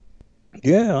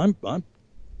Yeah,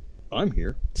 I'm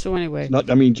here. So It's anyway, not.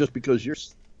 I mean, just because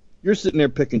you're sitting there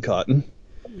picking cotton,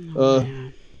 oh uh,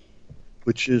 man,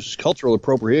 which is cultural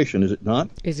appropriation, is it not?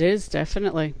 it is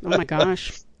definitely. Oh my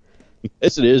gosh.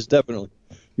 Yes, it is definitely.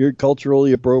 You're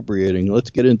culturally appropriating. Let's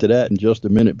get into that in just a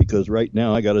minute because right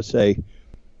now I got to say,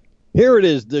 here it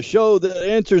is, the show that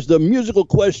answers the musical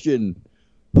question: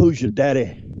 Who's your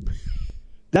daddy?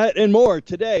 That and more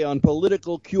today on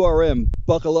Political QRM.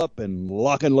 Buckle up and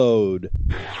lock and load.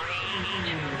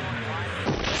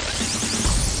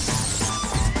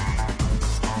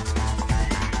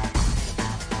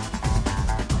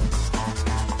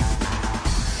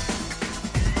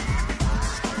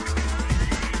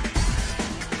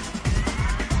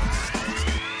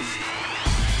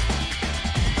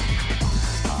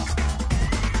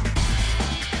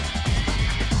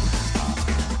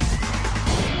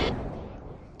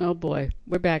 Oh boy,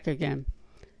 we're back again,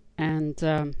 and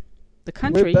the We're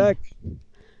country back.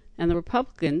 and the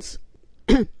Republicans.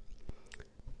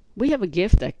 We have a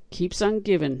gift that keeps on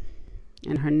giving,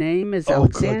 and her name is Oh,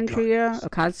 good God. Alexandria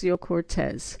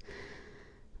Ocasio-Cortez.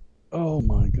 Oh,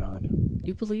 my God.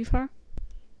 You believe her?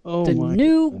 Oh, The my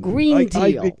new God. Green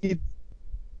Deal.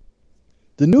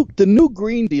 The new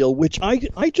Green Deal, which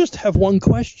I just have one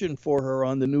question for her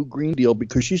on the new Green Deal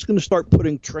because she's going to start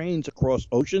putting trains across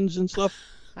oceans and stuff,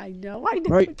 I know.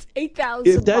 right? It's If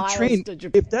 8,000 that miles train, to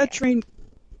Japan. if that train,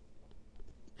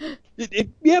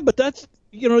 yeah, but that's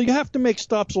you have to make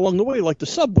stops along the way, like the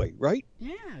subway, right?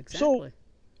 Yeah, So exactly.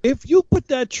 if you put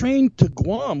that train to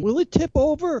Guam, will it tip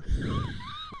over?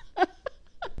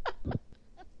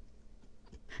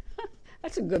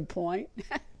 That's a good point.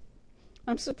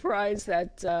 I'm surprised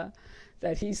that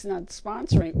he's not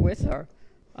sponsoring with her.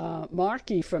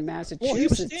 Markey from Well, he was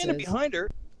Massachusetts standing is. behind her.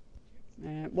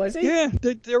 Was he? Yeah,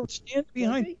 they were standing Was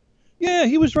behind. he? Yeah,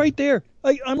 he was right there.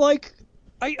 I'm like,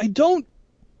 I don't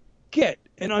get,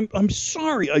 and I'm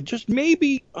sorry.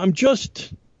 Maybe I'm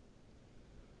just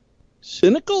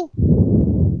cynical.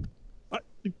 I,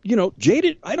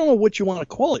 jaded. I don't know what you want to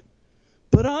call it.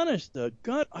 But honest to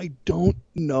God, I don't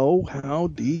know how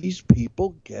these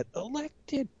people get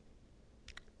elected.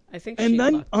 I think And she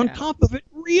then lucked on out. top of it,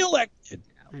 reelected.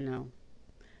 I know.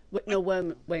 No, wait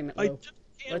a minute, I Lou. just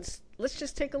can't. Let's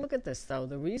just take a look at this though.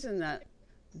 The reason that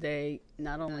they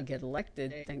not only get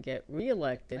elected and get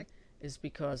reelected is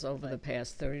because over the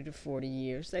past 30 to 40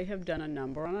 years they have done a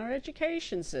number on our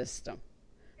education system.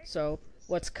 So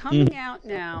what's coming out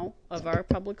now of our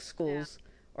public schools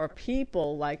are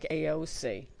people like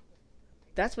AOC.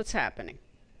 That's what's happening.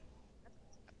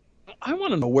 I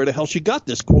want to know where the hell she got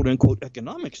this quote unquote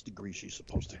economics degree she's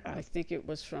supposed to I have. think it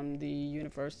was from the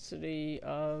University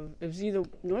of, it was either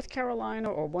North Carolina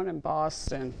or one in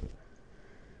Boston.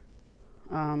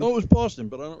 Oh, it was Boston,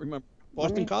 but I don't remember. Let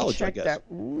Boston me College, I check guess. that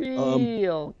Um,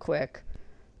 real quick.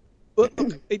 but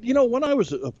when I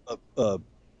was a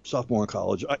sophomore in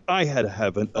college, I had to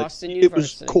have Boston it was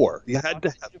University. core. You had to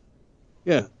have,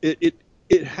 yeah, it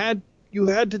had, you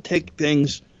had to take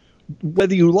things,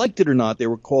 whether you liked it or not, they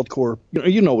were called core.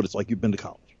 You know what it's like. You've been to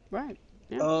college. Right.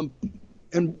 Yeah.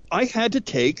 And I had to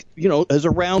take, as a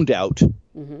round out,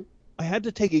 hmm I had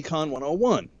to take Econ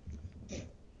 101.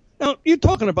 Now, you're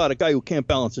talking about a guy who can't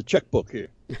balance a checkbook here.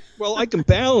 Well, I can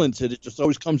balance it. It just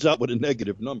always comes out with a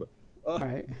negative number.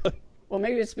 Right. Well,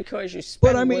 maybe it's because you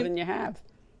But I spend more mean, than you have.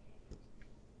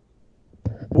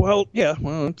 well, yeah,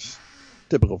 well, it's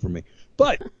typical for me.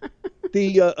 But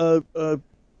the,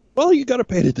 well, you got to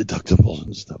pay the deductibles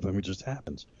and stuff. I mean, it just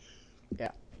happens.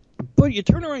 Yeah. But you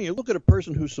turn around and you look at a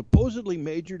person who supposedly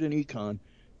majored in econ,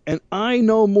 and I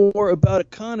know more about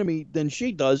economy than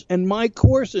she does, and my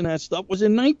course in that stuff was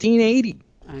in 1980.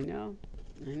 I know.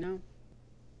 I know.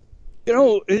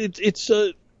 It's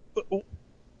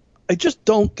I just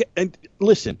don't get. And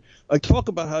listen, I talk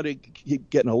about how they keep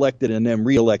getting elected and then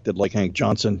reelected, like Hank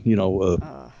Johnson,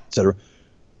 et cetera.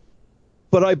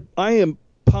 But I am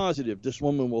positive this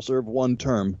woman will serve one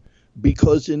term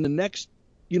because in the next,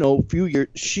 few years,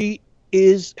 she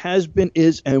has been,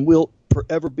 and will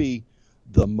forever be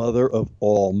the mother of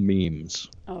all memes.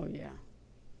 Oh, yeah.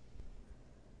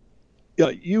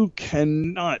 Yeah, you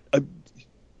cannot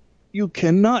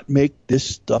make this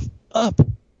stuff up.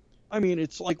 I mean,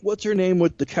 it's like, what's her name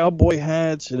with the cowboy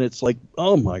hats? And it's like,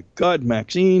 oh my God,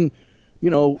 Maxine,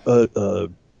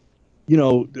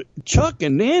 Chuck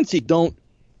and Nancy don't,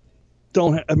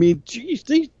 I mean, geez,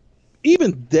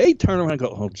 even they turn around and go,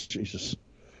 oh, Jesus.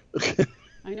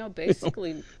 I know.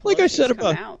 Basically, like I Pelosi's said come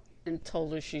about, out and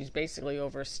told her she's basically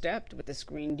overstepped with this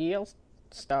Green Deal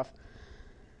stuff.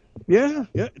 yeah,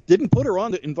 didn't put her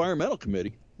on the environmental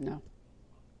committee. No.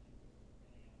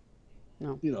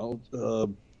 No.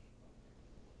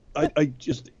 I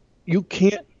just, you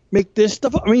can't make this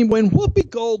stuff up. I mean, when Whoopi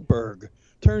Goldberg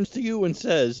turns to you and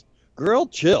says, "Girl,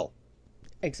 chill."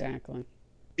 Exactly.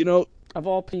 You know, of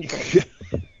all people.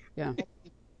 Yeah.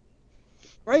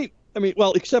 Right? I mean,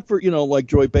 well, except for, like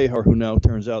Joy Behar, who now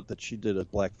turns out that she did a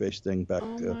blackface thing back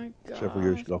Oh my God. several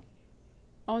years ago.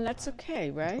 Oh, and that's okay,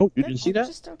 right? Oh, you didn't see that?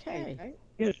 Just okay, right?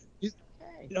 Yeah.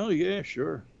 Oh, yeah,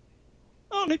 sure.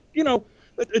 Oh,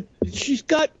 she's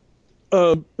got,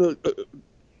 AOC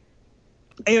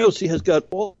has got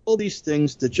all these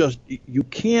things that you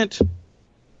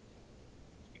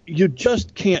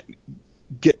just can't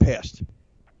get past.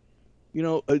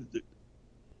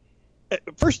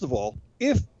 First of all,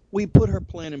 if we put her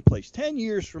plan in place 10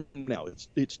 years from now,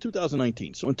 it's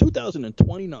 2019. So in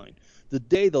 2029, the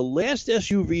day the last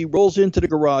SUV rolls into the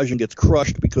garage and gets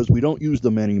crushed because we don't use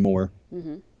them anymore,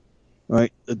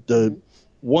 right? The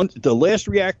last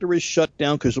reactor is shut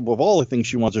down because of all the things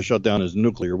she wants to shut down is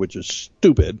nuclear, which is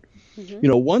stupid.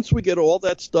 Once we get all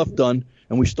that stuff done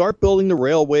and we start building the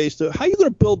railways, how are you going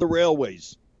to build the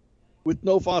railways with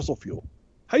no fossil fuel?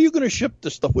 How are you going to ship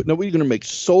this stuff with? Nobody going to make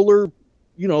solar,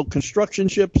 construction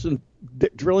ships and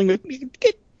drilling.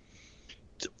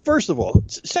 First of all.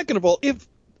 Second of all, if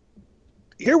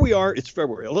here we are, it's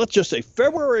February. Let's just say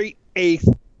February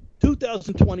 8th,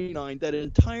 2029, that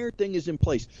entire thing is in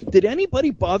place. Did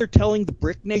anybody bother telling the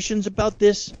BRIC nations about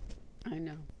this? I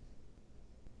know.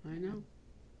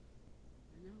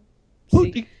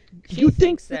 She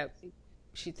thinks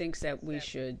that we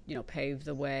should, pave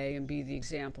the way and be the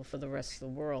example for the rest of the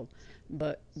world.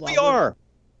 But we are.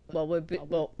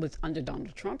 With under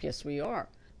Donald Trump, yes, we are.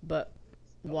 But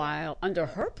while under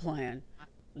her plan,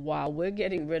 while we're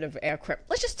getting rid of aircraft,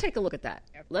 let's just take a look at that.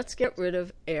 Let's get rid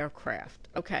of aircraft.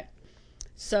 Okay.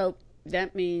 So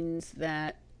that means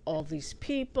that all these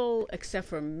people, except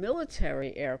for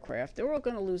military aircraft, they're all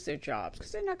going to lose their jobs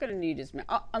because they're not going to need as many,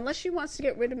 unless she wants to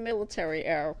get rid of military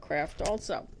aircraft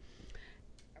also.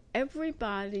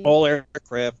 Everybody. All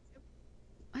aircraft.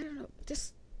 I don't know.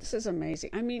 This is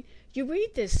amazing. I mean, you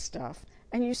read this stuff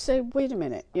and you say, wait a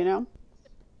minute,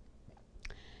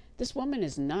 this woman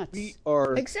is nuts. We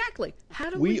are exactly.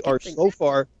 How do we are so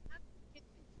far?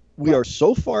 We are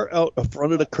so far out in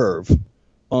front of the curve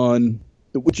on,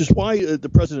 which is why the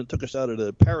president took us out of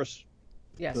the Paris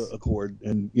Accord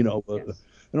and and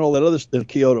all that other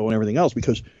Kyoto and everything else,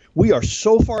 because we are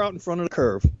so far out in front of the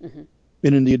curve,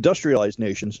 and in the industrialized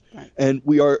nations, and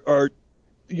we are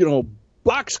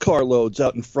boxcar loads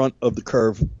out in front of the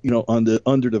curve, on the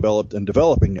underdeveloped and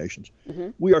developing nations.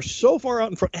 We are so far out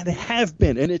in front, and have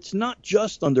been, and it's not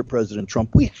just under President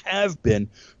Trump. We have been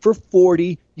for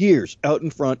 40 years out in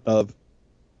front of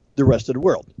the rest of the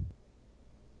world.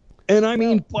 And I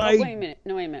mean by wait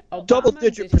a minute.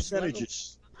 double-digit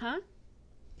percentages. Huh?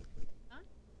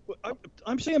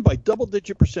 I'm saying by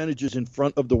double-digit percentages in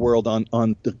front of the world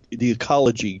on the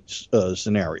ecology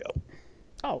scenario.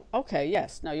 Oh, okay,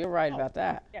 yes. No, you're right about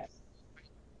that. Yes.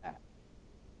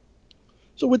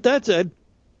 So with that said,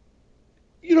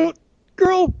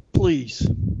 girl, please.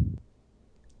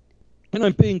 And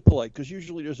I'm being polite because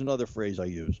usually there's another phrase I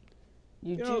use.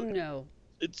 You do know.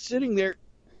 It's sitting there.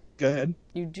 Go ahead.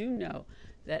 You do know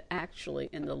that actually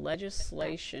in the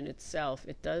legislation itself,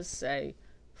 it does say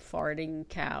farting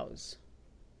cows.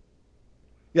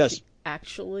 Yes. She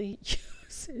actually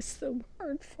uses the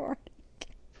word farting.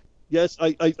 Yes,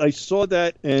 I saw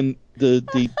that, and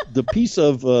the piece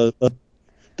of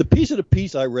the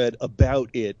piece I read about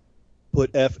it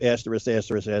put F asterisk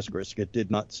asterisk asterisk. It did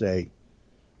not say,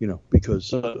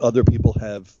 because other people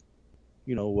have,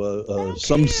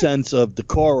 some sense of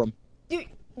decorum.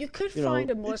 You could find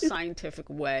a more scientific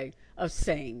way of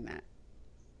saying that.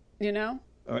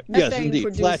 All right. Yes,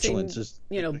 indeed. Flatulence is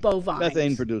bovine.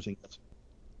 Methane producing.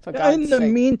 For God's sake.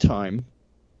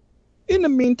 In the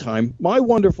meantime, my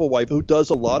wonderful wife, who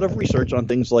does a lot of research on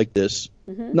things like this,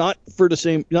 not for the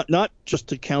same, not just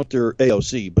to counter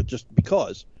AOC, but just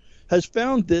because, has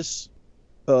found this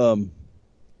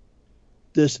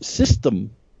this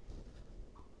system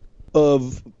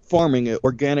of farming,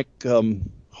 organic.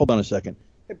 Hold on a second.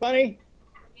 Hey, Bunny.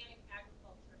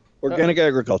 Organic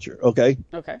agriculture. Okay.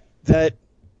 Okay. That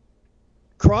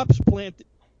crops planted.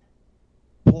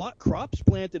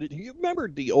 You remember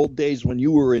the old days when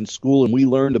you were in school and we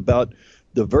learned about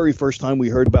the very first time we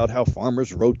heard about how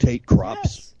farmers rotate crops?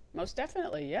 Yes, most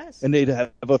definitely, yes. And they'd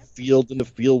have a field, and the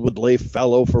field would lay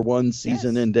fallow for one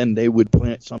season, and then they would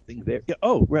plant something there. Yeah,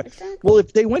 oh, right. Exactly. Well,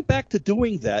 if they went back to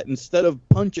doing that instead of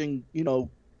punching,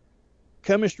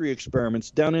 chemistry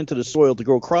experiments down into the soil to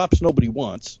grow crops nobody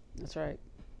wants. That's right.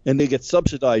 And they get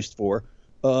subsidized for,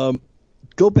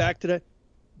 go back to that.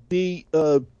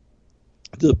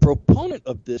 The proponent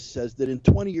of this says that in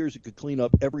 20 years it could clean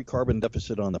up every carbon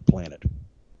deficit on the planet.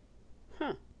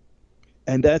 Huh.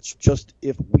 And that's just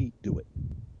if we do it.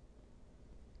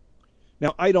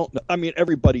 Now, I don't know. I mean,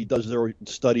 everybody does their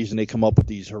studies and they come up with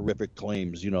these horrific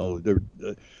claims, they're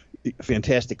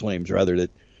fantastic claims, rather,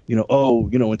 that,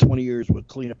 in 20 years we'll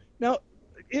clean up. Now,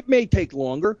 it may take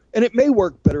longer and it may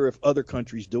work better if other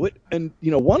countries do it. And,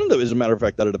 one of them, as a matter of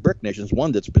fact, out of the BRIC nations,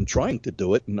 one that's been trying to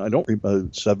do it, and I don't remember,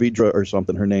 Savidra or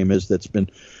something her name is, that's been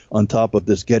on top of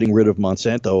this getting rid of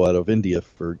Monsanto out of India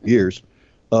for years,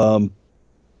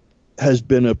 has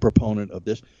been a proponent of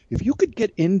this. If you could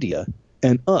get India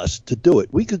and us to do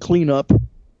it, we could clean up,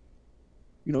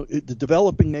 the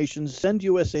developing nations, send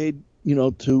USAID,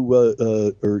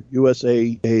 to or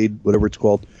USA Aid, whatever it's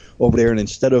called, over there, and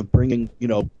instead of bringing,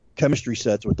 chemistry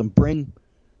sets with them, bring,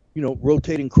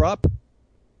 rotating crop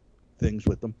things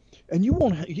with them, and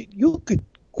you could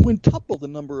quintuple the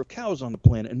number of cows on the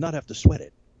planet and not have to sweat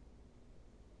it.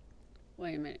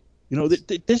 Wait a minute.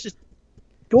 This is,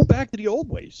 go back to the old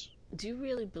ways. Do you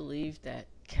really believe that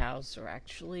cows are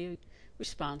actually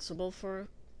responsible for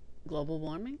global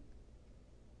warming?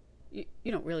 You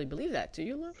don't really believe that, do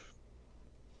you, Lou?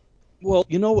 Well,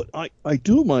 you know what? I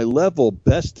do my level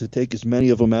best to take as many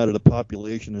of them out of the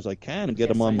population as I can and get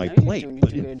them on my plate. You do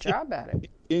a good job at it.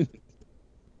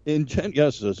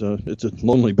 Yes, it's a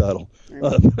lonely battle,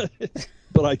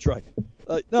 but I try.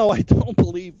 No, I don't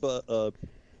believe. I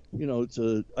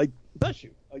bless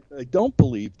you. I don't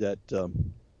believe that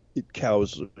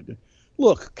cows.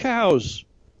 Look, cows,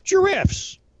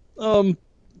 giraffes.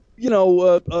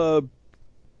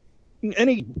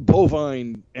 Any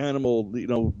bovine animal,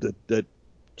 that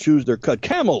chews their cud.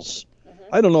 Camels.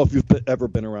 Mm-hmm. I don't know if you've ever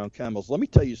been around camels. Let me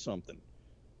tell you something.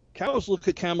 Cows look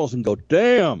at camels and go,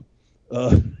 damn.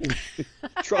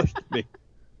 Trust me.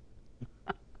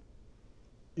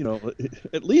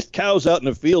 At least cows out in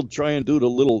the field try and do the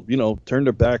little, turn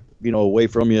their back, away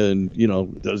from you,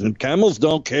 and, camels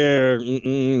don't care.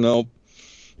 No.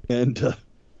 And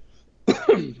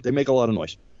they make a lot of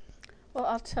noise. Well,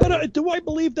 I'll tell you. But do I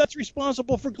believe that's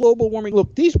responsible for global warming?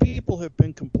 Look, these people have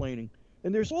been complaining,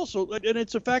 and there's also, and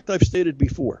it's a fact I've stated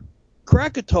before,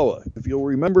 Krakatoa, if you'll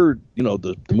remember,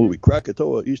 the movie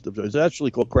Krakatoa, east of, it's actually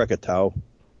called Krakatoa,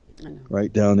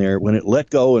 right down there, when it let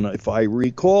go, and if I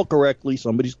recall correctly,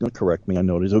 somebody's going to correct me, I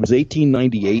noticed, it was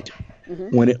 1898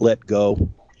 when it let go,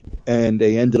 and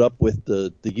they ended up with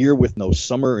the year with no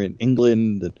summer in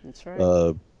England, that's right.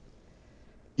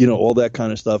 All that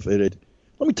kind of stuff.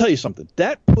 Let me tell you something.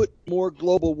 That put more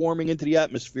global warming into the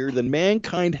atmosphere than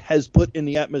mankind has put in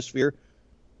the atmosphere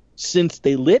since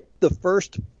they lit the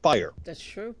first fire. That's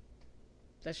true.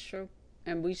 That's true.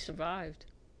 And we survived.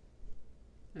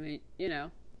 I mean,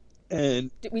 And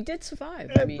we did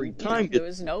survive. Every time there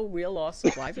was no real loss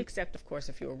of life, except, of course,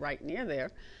 if you were right near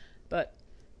there. But,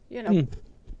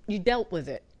 you dealt with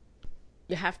it.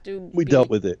 You have to. We dealt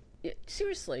with it.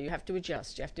 Seriously, you have to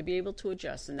adjust. You have to be able to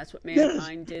adjust, and that's what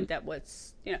mankind did.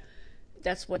 That's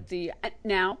what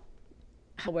now.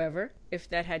 However, if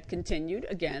that had continued,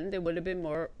 again, there would have been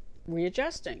more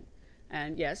readjusting,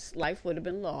 and yes, life would have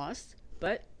been lost.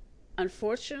 But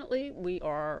unfortunately, we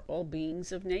are all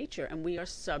beings of nature, and we are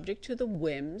subject to the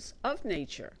whims of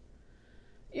nature.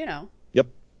 Yep.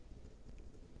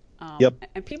 Yep.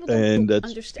 And people don't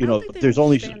understand. I don't think there's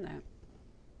only that.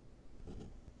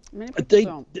 Many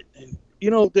people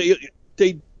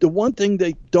don't. The one thing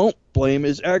they don't blame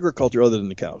is agriculture, other than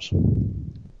the cows.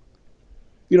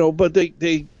 But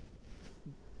they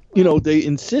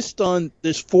insist on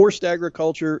this forced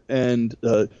agriculture, and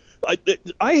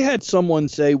I had someone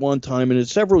say one time, and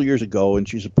it's several years ago, and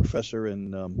she's a professor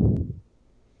in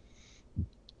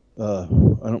I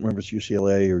don't remember if it's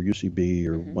UCLA or UCB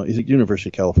or University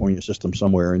of California system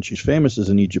somewhere, and she's famous as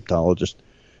an Egyptologist.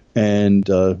 And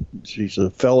she's a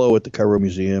fellow at the Cairo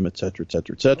Museum, et cetera, et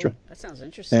cetera, et cetera. Oh, that sounds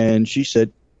interesting. And she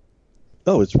said,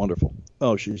 "Oh, it's wonderful.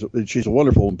 Oh, she's a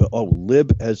wonderful. Oh,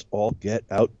 lib as all get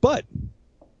out, but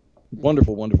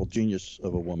wonderful, wonderful genius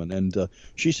of a woman." And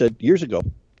she said years ago,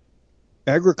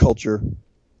 agriculture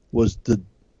was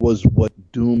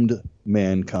what doomed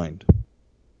mankind.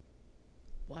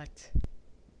 What?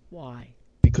 Why?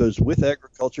 Because with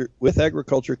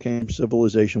agriculture came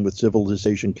civilization. With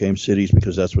civilization came cities,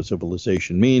 because that's what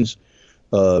civilization means.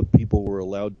 People were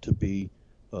allowed to be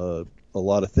a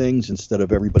lot of things instead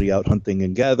of everybody out hunting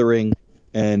and gathering,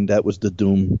 and that was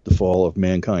the fall of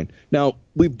mankind. Now,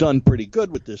 we've done pretty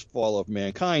good with this fall of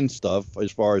mankind stuff,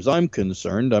 as far as I'm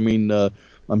concerned. I mean,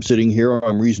 I'm sitting here,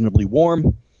 I'm reasonably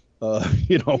warm,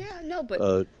 Yeah, no,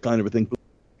 but kind of a thing.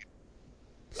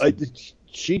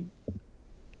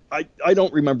 I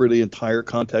don't remember the entire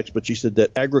context, but she said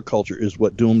that agriculture is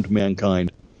what doomed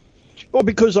mankind. Well,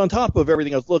 because on top of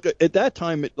everything else, look, at that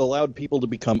time it allowed people to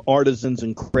become artisans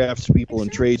and craftspeople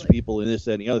and tradespeople and this,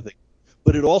 that, and the other thing.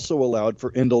 But it also allowed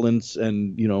for indolence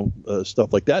and,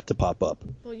 stuff like that to pop up.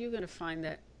 Well, you're going to find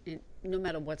that no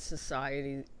matter what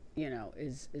society,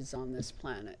 is on this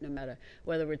planet, no matter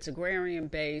whether it's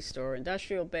agrarian-based or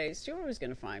industrial-based, you're always going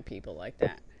to find people like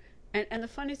that. And the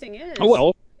funny thing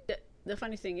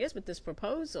is, with this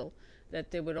proposal,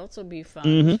 that there would also be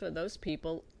funds for those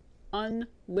people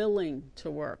unwilling to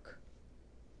work.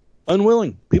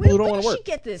 Unwilling. People who don't want to work. Where did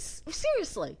she get this?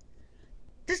 Seriously.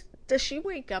 Does she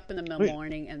wake up in the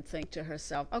morning and think to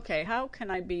herself, okay, how can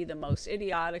I be the most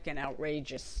idiotic and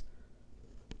outrageous?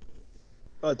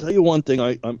 I'll tell you one thing.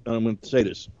 I'm going to say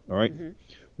this, all right? Mm-hmm.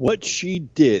 What she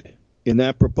did in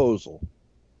that proposal,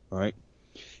 all right,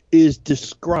 is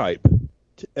describe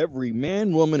to every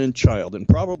man, woman, and child, and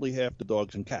probably half the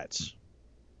dogs and cats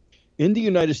in the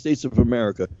United States of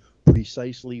America,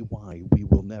 precisely why we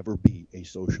will never be a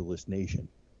socialist nation.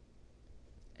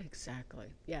 Exactly.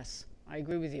 Yes, I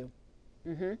agree with you.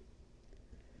 Mm-hmm.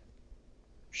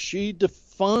 She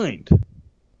defined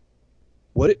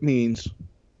what it means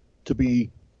to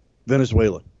be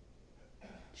Venezuela.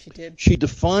 She did. She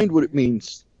defined what it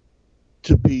means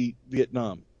to be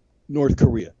Vietnam, North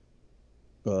Korea.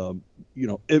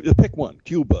 Pick one,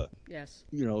 Cuba. Yes.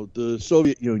 The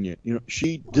Soviet Union.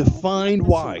 She defined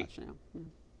why.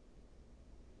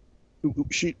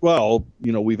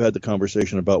 We've had the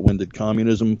conversation about when did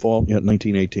communism fall?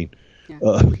 1918.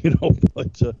 Yeah.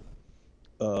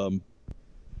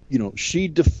 She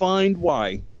defined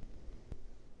why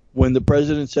when the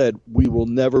president said we will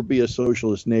never be a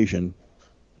socialist nation.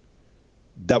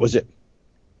 That was it,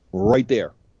 right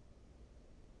there.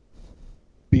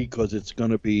 Because it's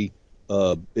going to be,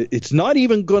 it's not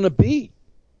even going to be,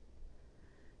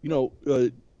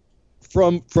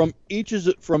 from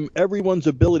everyone's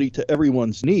ability to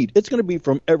everyone's need. It's going to be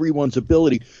from everyone's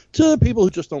ability to the people who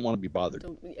just don't want to be bothered.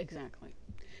 Exactly.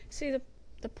 See,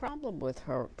 the problem with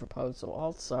her proposal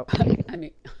also, come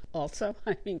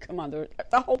on, the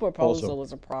whole proposal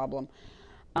is a problem.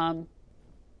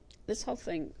 This whole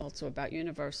thing also about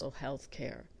universal health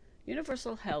care.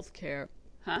 Universal health care,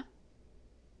 huh?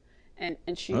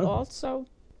 And she also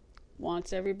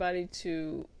wants everybody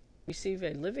to receive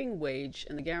a living wage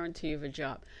and the guarantee of a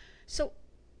job. So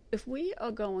if we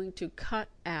are going to cut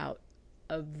out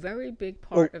a very big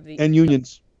part of the... And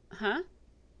unions. Huh?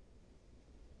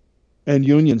 And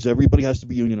unions. Everybody has to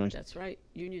be unionized. That's right,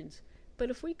 unions.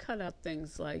 But if we cut out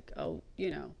things like, the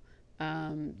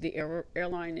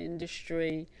airline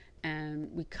industry,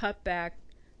 and we cut back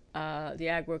the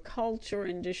agriculture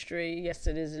industry, yes,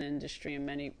 it is an industry in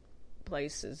many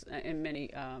places, in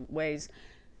many ways.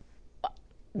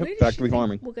 Factory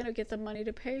farming. We're going to get the money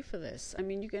to pay for this? I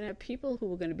mean, you're going to have people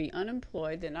who are going to be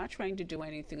unemployed. They're not trying to do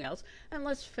anything else. And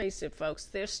let's face it, folks,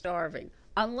 they're starving.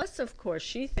 Unless, of course,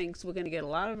 she thinks we're going to get a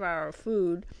lot of our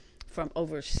food from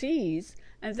overseas.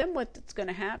 And then what's going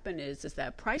to happen is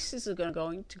that prices are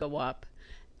going to go up,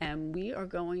 and we are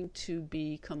going to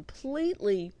be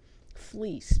completely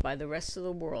fleeced by the rest of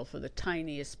the world for the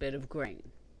tiniest bit of grain.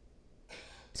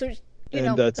 So...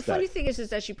 the funny thing is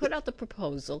that she put out the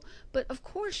proposal, but of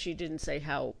course she didn't say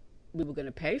how we were going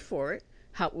to pay for it,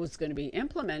 how it was going to be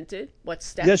implemented, what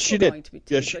steps were going to be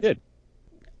taken. Yes, she did.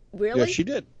 Really? Yes, she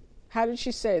did. How did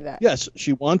she say that? Yes,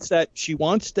 she wants that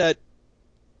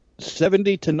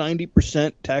 70 to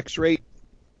 90% tax rate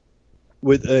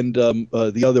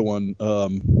the other one,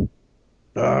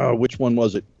 which one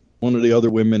was it? One of the other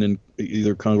women in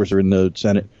either Congress or in the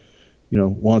Senate,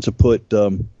 wants to put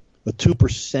a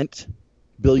 2%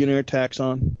 billionaire tax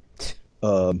on.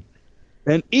 And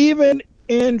even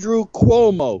Andrew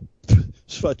Cuomo,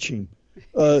 Svachim,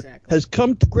 has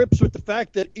come to grips with the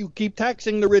fact that you keep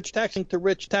taxing the rich, taxing the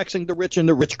rich, taxing the rich, and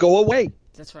the rich go away.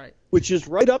 That's right. Which is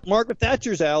right up Margaret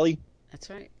Thatcher's alley. That's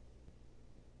right.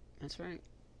 That's right.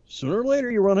 Sooner or later,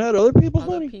 you run out of other people's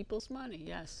money. Other people's money,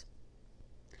 yes.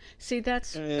 See,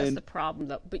 that's the problem,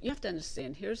 though. But you have to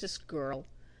understand, here's this girl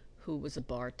who was a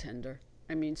bartender.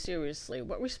 I mean, seriously,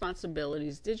 what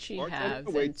responsibilities did she have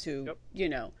to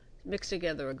mix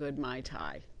together a good Mai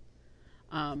Tai?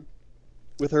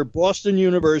 With her Boston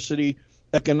University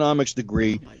economics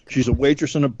degree, she's a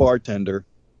waitress and a bartender.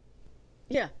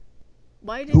 Yeah.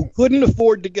 Who couldn't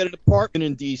afford to get an apartment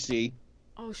in D.C.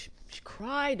 Oh, she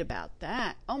cried about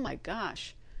that. Oh, my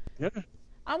gosh. Yeah.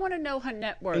 I want to know her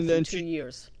net worth in 2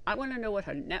 years. I want to know what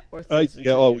her net worth is in 2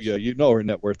 years. Yeah, her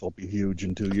net worth will be huge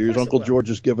in 2 years. Uncle George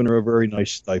has given her a very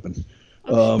nice stipend.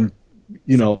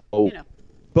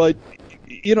 But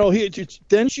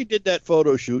then she did that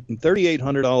photo shoot and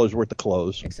 $3,800 worth of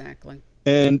clothes. Exactly.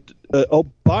 And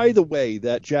by the way,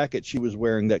 that jacket she was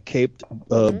wearing, that caped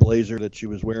blazer that she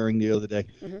was wearing the other day,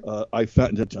 I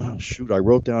found that. Oh, shoot, I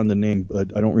wrote down the name,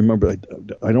 but I don't remember.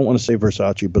 I don't want to say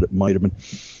Versace, but it might have been.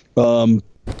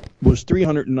 Was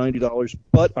 $390,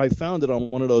 but I found it on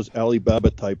one of those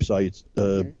Alibaba type sites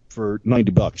for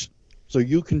 $90. So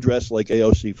you can dress like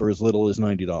AOC for as little as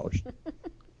 $90.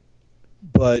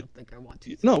 But I don't think I want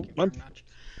to. No, very much.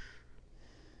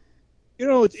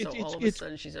 All of a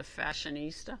sudden she's a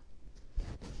fashionista.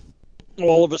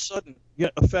 All of a sudden,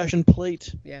 a fashion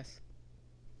plate. Yes.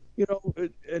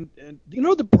 And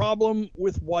the problem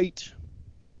with white?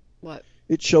 What?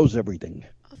 It shows everything.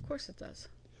 Of course it does.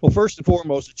 Well, first and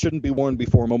foremost, it shouldn't be worn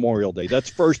before Memorial Day.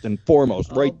 That's first and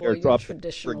foremost, right boy, there. You're a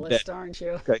traditionalist, aren't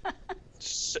you? Okay.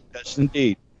 Yes,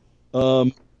 indeed.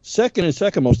 Second and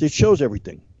secondmost, it shows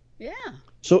everything. Yeah.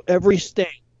 So every stain,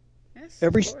 yes,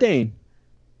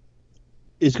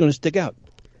 is going to stick out.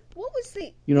 What was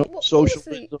the what was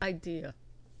the idea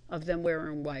of them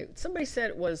wearing white? Somebody said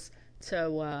it was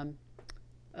to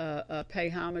pay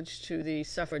homage to the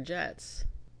suffragettes.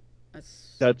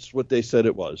 That's what they said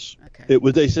it was. Okay.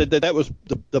 They said that was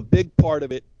the big part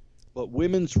of it, but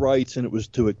women's rights, and it was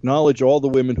to acknowledge all the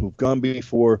women who've gone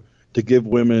before, to give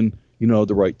women,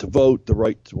 the right to vote, the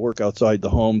right to work outside the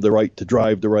home, the right to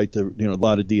drive, the right to,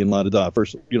 la da dee and la da da.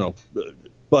 First,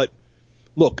 but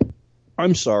look,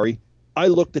 I'm sorry. I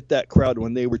looked at that crowd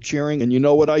when they were cheering, and you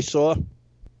know what I saw?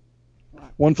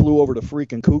 What? One flew over the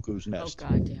freaking cuckoo's nest. Oh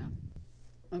God, yeah.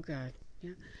 Oh God,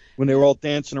 yeah. When they were all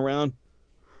dancing around.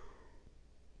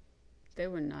 They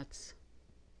were nuts.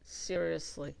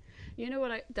 Seriously. You know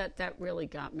what that really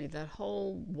got me? That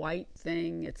whole white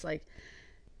thing. It's like,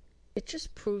 it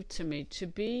just proved to me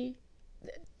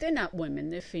they're not women,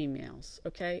 they're females,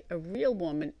 okay? A real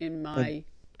woman, in my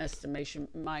estimation,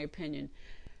 my opinion,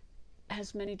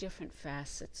 has many different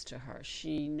facets to her.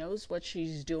 She knows what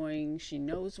she's doing. She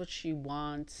knows what she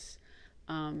wants.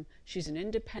 She's an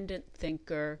independent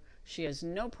thinker. She has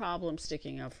no problem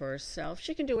sticking up for herself.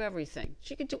 She can do everything.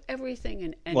 She can do everything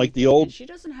and anything. Like the old, she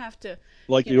doesn't have to.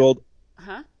 Like the old,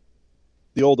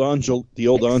 the old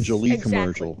Angelique exactly.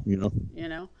 commercial.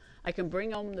 I can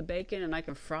bring home the bacon and I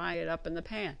can fry it up in the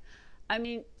pan. I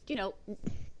mean,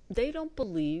 they don't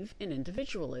believe in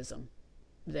individualism.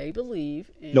 They believe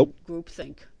in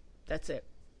groupthink. That's it.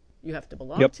 You have to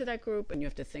belong to that group, and you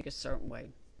have to think a certain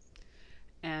way.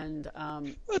 And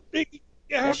you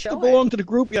have to belong to the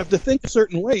group. You have to think a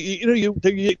certain way.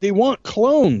 They want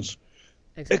clones.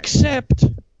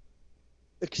 Exactly.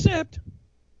 Except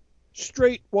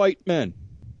straight white men.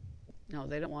 No,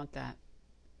 they don't want that.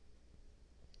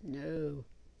 No.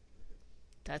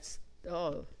 That's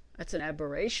an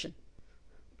aberration.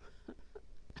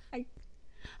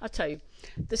 I'll tell you,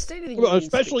 the State of the Union.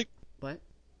 Especially. What?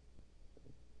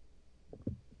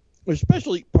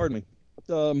 Especially, pardon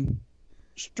me.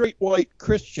 Straight white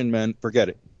Christian men, forget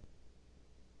it.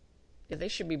 Yeah, they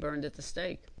should be burned at the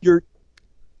stake. You're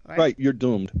right. You're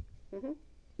doomed. Mm-hmm.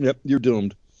 Yep, you're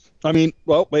doomed. I mean,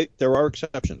 well, wait, there are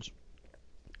exceptions.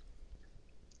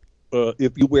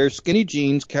 If you wear skinny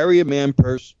jeans, carry a man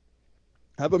purse,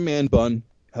 have a man bun,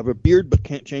 have a beard but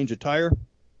can't change a tire.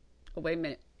 Oh, wait a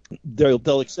minute.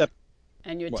 They'll accept.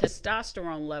 And your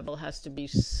testosterone level has to be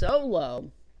so low.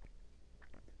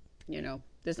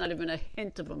 There's not even a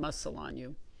hint of a muscle on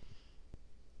you.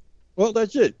 Well,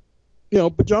 that's it.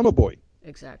 Pajama boy.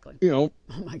 Exactly. Oh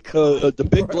my God. The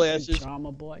big glasses.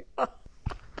 Pajama boy.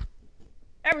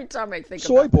 Every time I think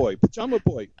soy about boy, pajama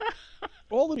boy.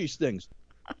 All of these things.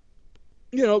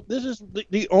 This is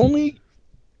the only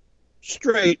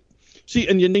straight. See,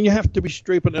 and then you have to be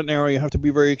straight but not narrow. You have to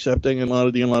be very accepting and a lot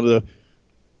of the.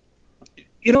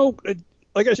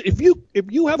 Like I said, if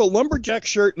you have a lumberjack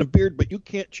shirt and a beard, but you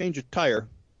can't change a tire,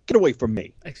 get away from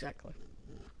me. Exactly.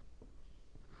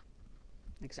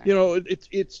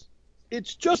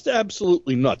 It's just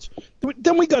absolutely nuts.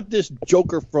 Then we got this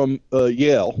joker from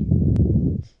Yale,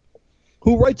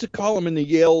 who writes a column in the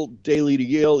Yale Daily, the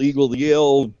Yale Eagle, the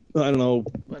Yale, I don't know,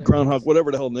 Groundhog,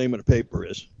 whatever the hell the name of the paper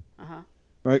is.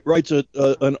 Right? Writes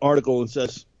an article and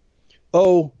says,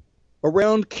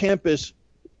 around campus,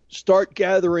 start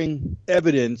gathering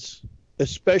evidence,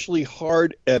 especially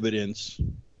hard evidence,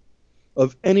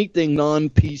 of anything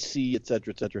non-PC, et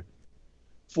cetera,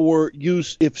 for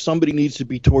use if somebody needs to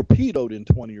be torpedoed in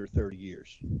 20 or 30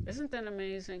 years. Isn't that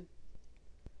amazing?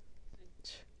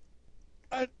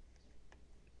 What?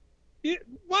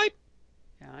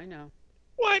 Yeah, I know.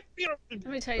 What? Let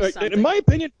me tell you something. In my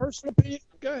opinion, personal opinion,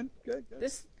 go ahead.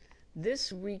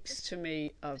 This reeks to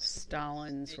me of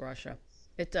Stalin's Russia.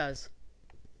 It does.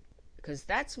 Because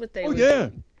that's what they Oh were yeah.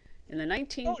 doing. In the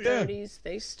Oh yeah. 1930s,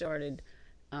 they started,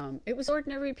 it was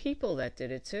ordinary people that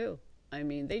did it too. I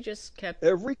mean, they just kept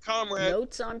Every comrade.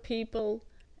 notes on people,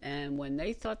 and when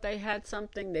they thought they had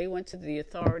something, they went to the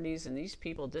authorities, and these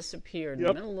people disappeared in the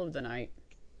Yep. middle of the night.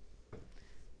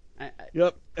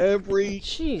 Yep. Every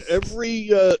Jesus.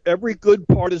 every uh, every good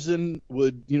partisan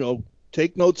would,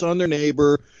 take notes on their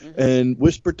neighbor Mm-hmm. and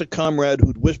whisper to comrade,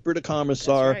 who'd whisper to That's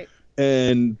commissar, right.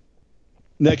 and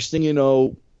next thing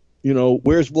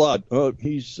where's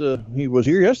Vlad? He was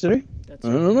here yesterday. That's I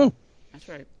right. don't know. That's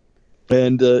right.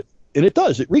 And it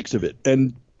does. It reeks of it.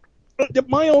 And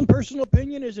my own personal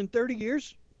opinion is, in 30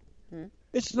 years, Hmm.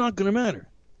 it's not going to matter.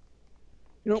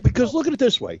 Because Well, look at it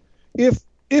this way: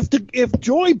 if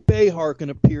Joy Behar can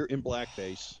appear in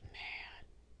blackface,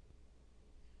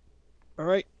 all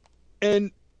right,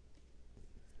 and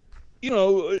you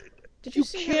know did you you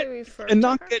see how they can't referred and to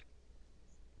not her? get.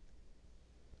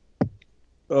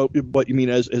 What you mean,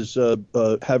 as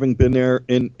having been there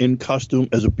in costume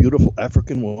as a beautiful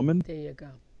African woman, There you go.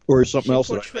 or is something She else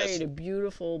that I portrayed missed? a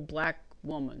beautiful black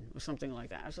woman or something like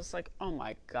that. I was just like, oh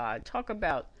my God, talk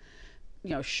about,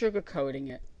 sugarcoating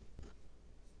it.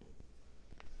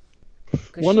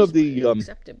 Because One she's of one of the the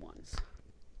accepted ones.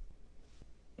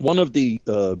 one of the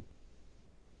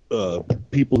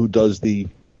people who does the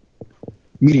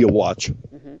media watch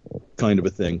Hmm. kind of a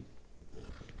thing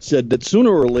said that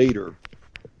sooner or later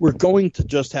we're going to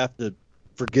just have to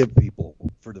forgive people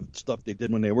for the stuff they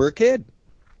did when they were a kid.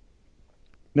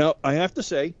 Now, I have to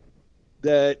say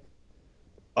that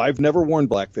I've never worn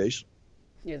blackface,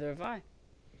 Neither have I.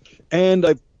 and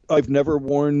I've never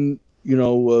worn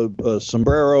a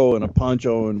sombrero and a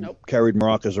poncho and Nope. carried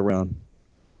maracas around.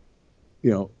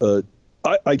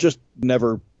 I just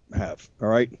never have. All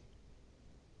right,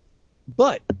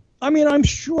 but I mean, I'm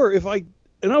sure I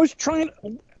was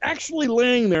actually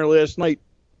laying there last night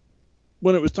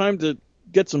when it was time to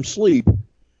get some sleep,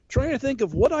 trying to think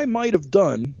of what I might have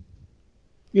done,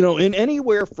 in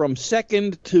anywhere from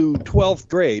second to 12th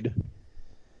grade,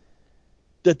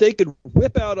 that they could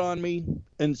whip out on me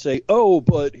and say, oh,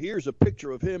 but here's a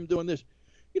picture of him doing this.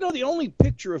 The only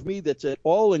picture of me that's at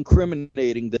all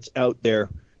incriminating that's out there,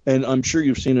 and I'm sure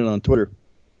you've seen it on Twitter,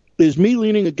 is me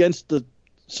leaning against the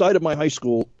side of my high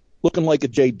school looking like a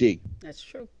JD. That's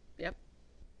true. Yep.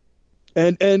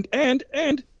 And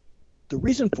the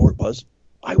reason for it was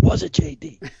I was a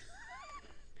JD.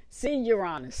 See, you're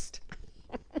honest.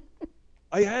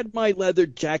 I had my leather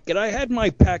jacket. I had my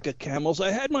pack of Camels.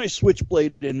 I had my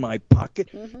switchblade in my pocket,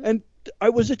 Hmm. and I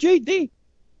was a JD.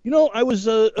 I was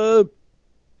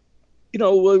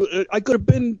I could have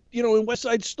been, in West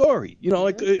Side Story. Hmm.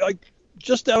 I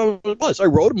just how it was. I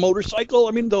rode a motorcycle.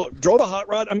 I mean, drove a hot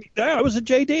rod. I mean, yeah, I was a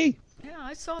JD. Yeah,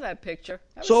 I saw that picture.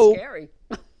 That was So scary.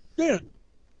 yeah,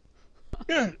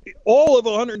 yeah, all of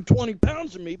 120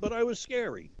 pounds of me, but I was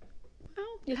scary. Well,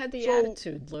 you had the So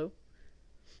attitude, Lou.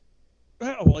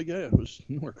 well, yeah, it was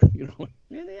Newark. You had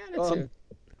the Um, attitude.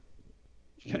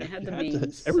 And you had the you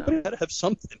means. everybody So, had to have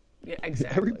something. yeah,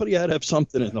 exactly. Everybody had to have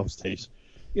something in those days.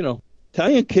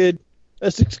 Italian kid,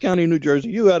 Essex County, New Jersey.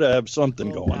 You had to have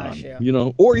something Oh, going gosh, on.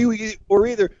 yeah. Or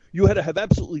either you had to have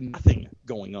absolutely nothing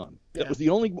going on. That Yeah, was the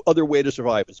only other way to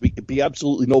survive. Is be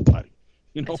absolutely nobody.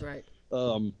 You know. that's right.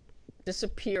 Um,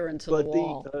 Disappear into the but the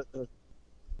wall, into the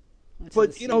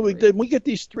but scenery. we get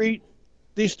these three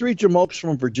jamokes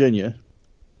from Virginia.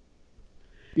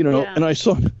 Yeah. And I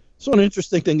saw an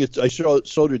interesting thing. I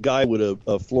showed a guy with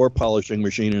a floor polishing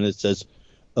machine, and it says,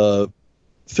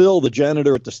 Phil, the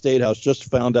janitor at the State House, just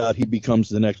found out he becomes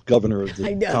the next governor of the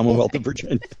I know. Commonwealth of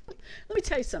Virginia. Let me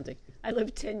tell you something. I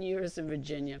lived 10 years in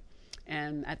Virginia,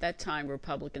 and at that time,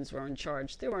 Republicans were in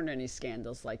charge. There weren't any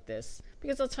scandals like this.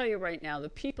 Because I'll tell you right now, the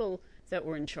people that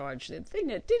were in charge, they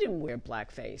didn't wear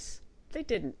blackface. They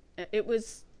didn't. It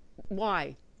was,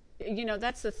 why?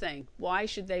 That's the thing. Why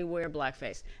should they wear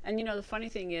blackface? And the funny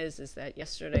thing is that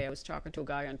yesterday I was talking to a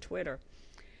guy on Twitter,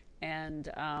 and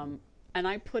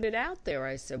I put it out there.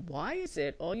 I said, why is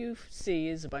it all you see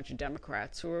is a bunch of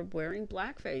Democrats who are wearing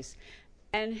blackface?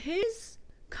 And his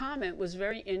comment was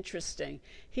very interesting.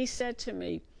 He said to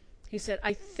me,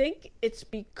 I think it's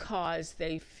because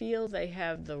they feel they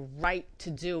have the right to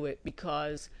do it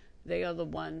because they are the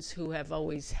ones who have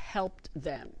always helped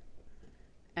them.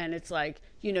 And it's like,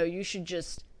 you should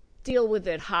just deal with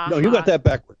it, ha No, you got ha. that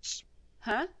backwards.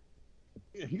 Huh?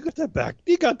 You got that back.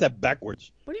 You got that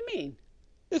backwards. What do you mean?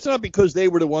 It's not because they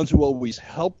were the ones who always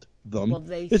helped them. Well,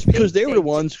 they It's think because they were the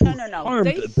ones who no. harmed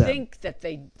They them. think that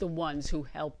the ones who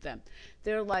helped them.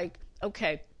 They're like,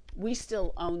 okay, we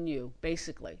still own you,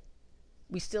 basically.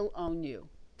 We still own you.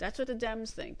 That's what the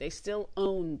Dems think. They still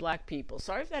own black people.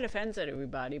 Sorry if that offends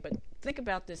everybody, but think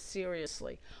about this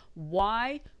seriously.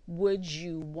 Why would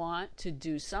you want to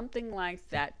do something like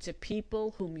that to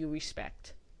people whom you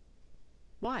respect?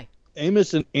 Why?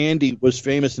 Amos and Andy was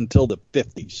famous until the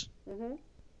 50s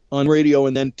on radio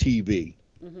and then TV.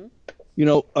 You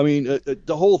know, I mean,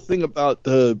 the whole thing about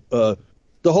the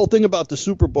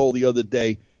Super Bowl the other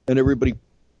day, and everybody,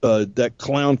 that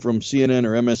clown from CNN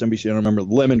or MSNBC, I don't remember,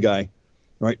 the Lemon guy,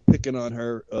 right, picking on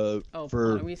her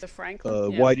for Aretha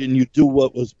Franklin. Why didn't you do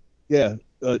what was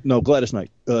no, Gladys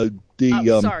Knight. Sorry,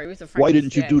 Aretha Franklin. Why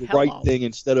didn't you do the right thing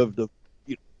instead of the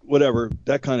whatever,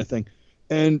 that kind of thing?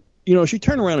 And you know, she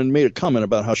turned around and made a comment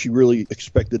about how she really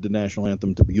expected the national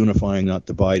anthem to be unifying, not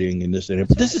dividing, and this and that.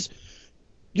 But this is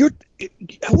who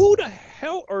the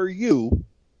hell are you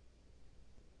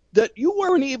that you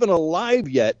weren't even alive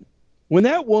yet when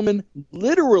that woman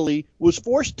literally was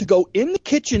forced to go in the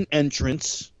kitchen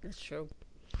entrance. That's true.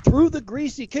 Through the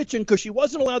greasy kitchen because she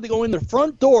wasn't allowed to go in the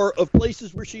front door of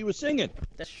places where she was singing.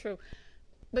 That's true.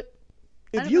 But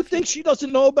if you think she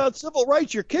doesn't know about civil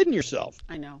rights, you're kidding yourself.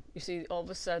 I know. You see, all of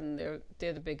a sudden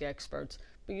they're the big experts.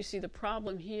 But you see, the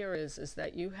problem here is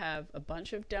that you have a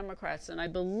bunch of Democrats, and I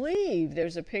believe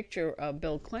there's a picture of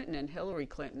Bill Clinton and Hillary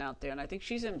Clinton out there, and I think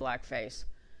she's in blackface.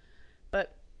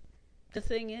 But the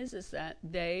thing is that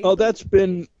they... Oh, it's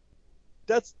been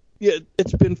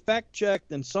fact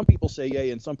checked, and some people say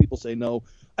yay and some people say no.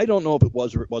 I don't know if it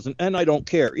was or it wasn't, and I don't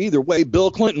care. Either way,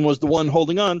 Bill Clinton was the one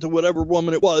holding on to whatever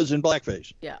woman it was in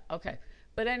blackface. Yeah, okay.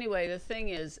 But anyway, the thing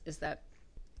is that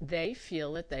they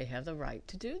feel that they have the right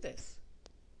to do this.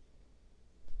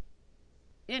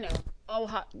 You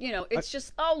know, it's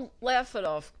just, laugh it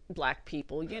off, black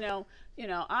people.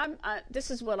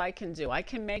 This is what I can do. I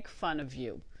can make fun of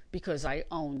you because I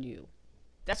own you.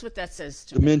 That's what that says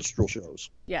to me. The minstrel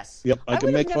shows. Yes. Yep, I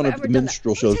can make fun of the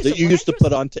minstrel shows that you used to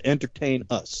put on to entertain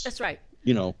us. That's right.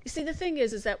 You know. You see, the thing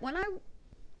is that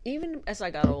even as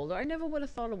I got older, I never would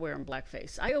have thought of wearing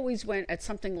blackface. I always went at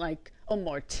something like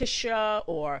Morticia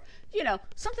or,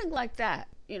 something like that.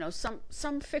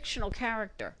 Some fictional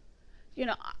character.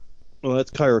 Well,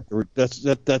 that's character.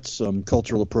 That's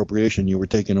cultural appropriation. You were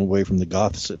taken away from the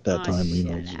Goths at that time.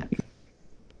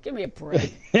 Give me a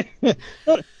break.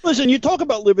 Listen, you talk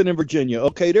about living in Virginia.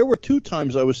 Okay, there were 2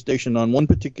 times I was stationed on one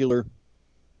particular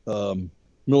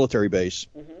military base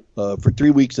for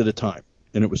 3 weeks at a time,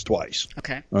 and it was twice.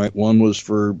 Okay. All right. One was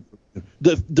for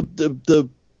the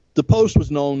post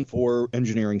was known for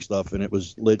engineering stuff, and it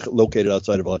was located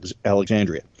outside of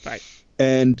Alexandria. Right.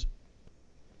 And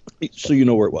so you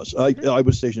know where it was. I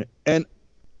was stationed, and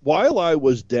while I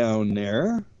was down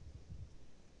there,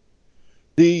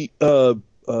 the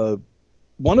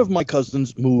one of my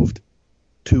cousins moved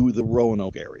to the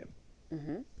Roanoke area.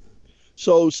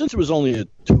 So since it was only a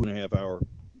 2.5 hour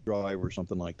drive or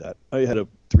something like that, I had a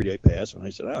 3-day pass, and I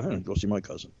said, I'm going to go see my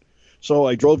cousin. So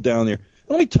I drove down there.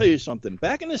 Let me tell you something.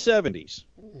 Back in the 70s,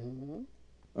 all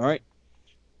right,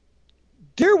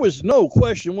 there was no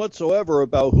question whatsoever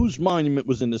about whose monument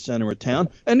was in the center of town,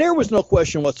 and there was no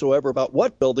question whatsoever about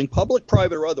what building, public,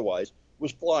 private, or otherwise,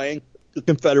 was flying the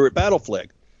Confederate battle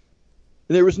flag.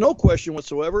 And there was no question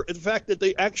whatsoever in the fact that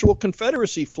the actual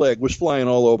Confederacy flag was flying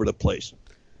all over the place.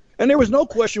 And there was no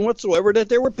question whatsoever that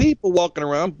there were people walking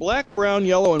around, black, brown,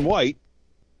 yellow, and white,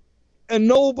 and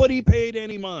nobody paid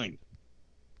any mind.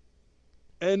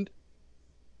 And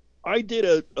I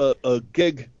did a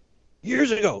gig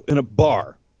years ago in a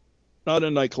bar, not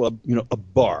a nightclub, a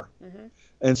bar.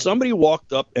 And somebody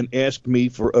walked up and asked me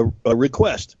for a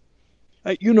request.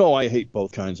 I hate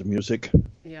both kinds of music.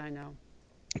 Yeah, I know.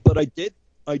 But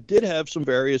I did have some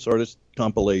various artist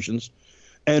compilations,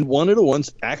 and one of the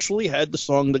ones actually had the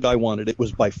song the guy wanted. It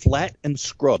was by Flat and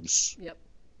Scruggs. Yep.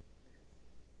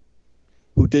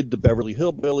 Who did the Beverly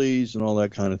Hillbillies and all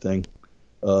that kind of thing.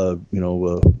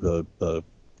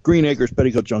 Green Acres,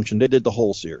 Petticoat Junction. They did the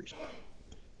whole series.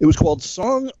 It was called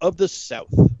Song of the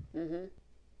South.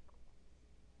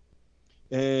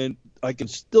 And I can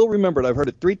still remember it. I've heard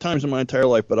it 3 times in my entire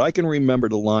life, but I can remember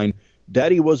the line,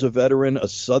 Daddy was a veteran, a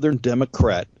Southern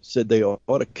Democrat, said they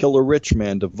ought to kill a rich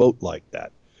man to vote like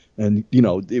that. And,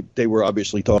 they were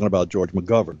obviously talking about George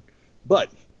McGovern.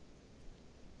 But,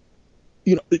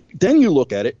 then you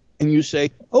look at it and you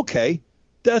say, okay,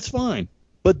 that's fine.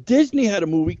 But Disney had a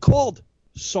movie called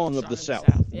Song of the South.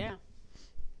 Yeah.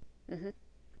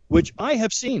 Which I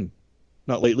have seen,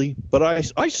 not lately, but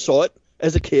I saw it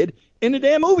as a kid in the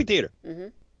damn movie theater.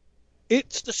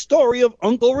 It's the story of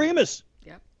Uncle Remus.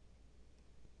 Yep.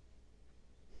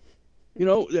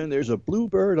 And there's a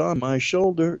bluebird on my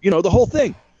shoulder. The whole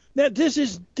thing. Now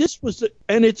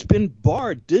and it's been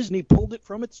barred. Disney pulled it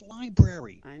from its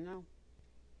library. I know.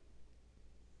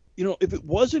 You know, if it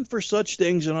wasn't for such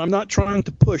things, and I'm not trying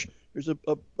to push, there's a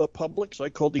public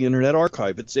site called the Internet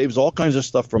Archive. It saves all kinds of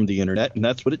stuff from the internet, and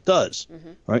that's what it does.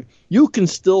 Right? You can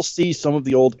still see some of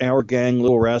the old Our Gang,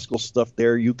 Little Rascal stuff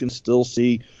there. You can still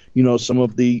see, you know, some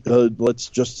of the, let's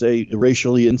just say,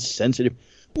 racially insensitive.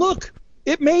 Look,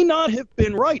 it may not have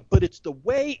been right, but it's the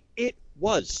way it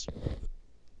was.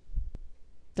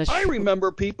 I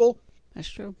remember people. That's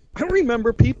true. I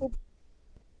remember people.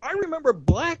 I remember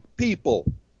black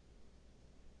people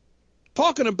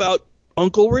talking about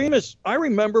Uncle Remus. I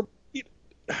remember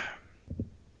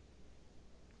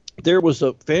there was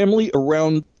a family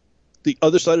around the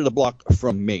other side of the block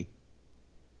from me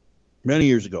many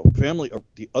years ago. Family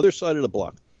the other side of the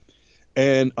block.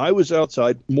 And I was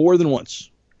outside more than once,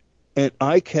 and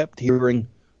I kept hearing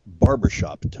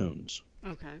barbershop tunes.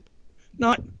 Okay.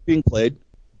 Not being played,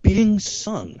 being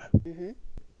sung.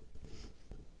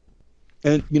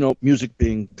 And, you know, music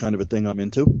being kind of a thing I'm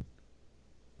into.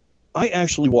 I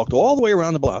actually walked all the way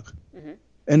around the block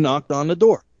and knocked on the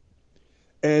door.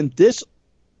 And this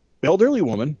elderly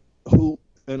woman who,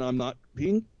 and I'm not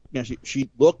being nasty, she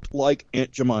looked like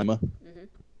Aunt Jemima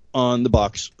on the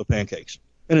box of pancakes.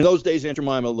 And in those days, Aunt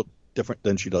Jemima looked different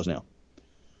than she does now.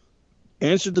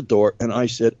 Answered the door, and I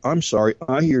said, I'm sorry,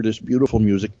 I hear this beautiful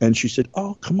music. And she said,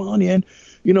 oh, come on in.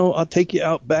 You know, I'll take you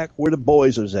out back where the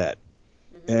boys is at.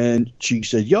 And she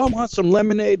said, y'all want some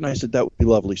lemonade? And I said, that would be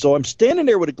lovely. So I'm standing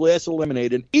there with a glass of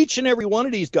lemonade, and each and every one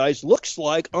of these guys looks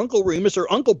like Uncle Remus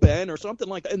or Uncle Ben or something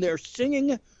like that. And they're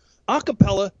singing a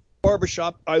cappella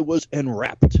barbershop. I was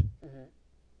enwrapped.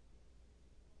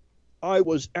 I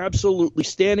was absolutely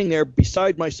standing there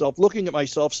beside myself, looking at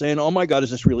myself, saying, oh, my God,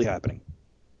 is this really happening?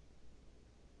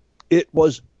 It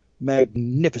was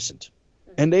magnificent.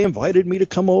 And they invited me to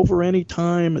come over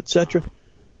anytime, etc.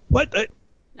 But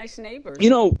nice neighbors. You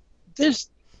know,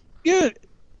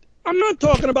 I'm not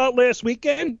talking about last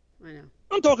weekend. I know.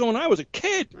 I'm talking when I was a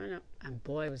kid. I know. And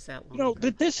boy, was that long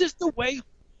ago. This is the way.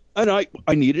 And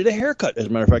I needed a haircut. As a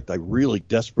matter of fact, I really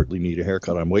desperately need a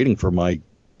haircut. I'm waiting for my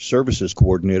services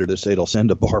coordinator to say they'll send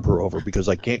a barber over because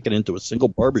I can't get into a single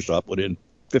barbershop within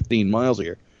 15 miles of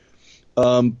here.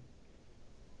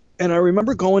 And I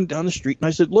remember going down the street, and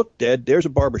I said, look, Dad, there's a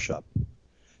barbershop. And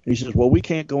he says, well, we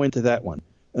can't go into that one.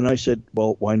 And I said,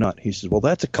 well, why not? He says, well,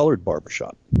 that's a colored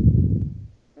barbershop.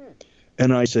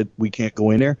 And I said, we can't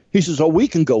go in there? He says, oh, we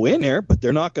can go in there, but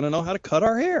they're not going to know how to cut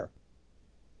our hair.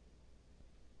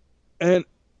 And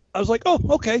I was like, oh,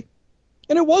 okay.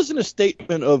 And it wasn't a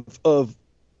statement of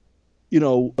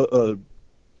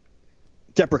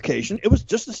deprecation. It was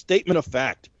just a statement of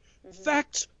fact.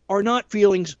 Facts are not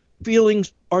feelings.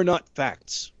 Feelings are not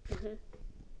facts.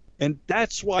 And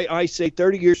that's why I say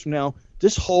 30 years from now,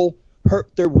 this whole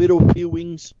hurt their widow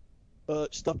viewings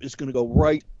stuff is going to go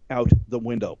right out the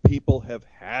window. People have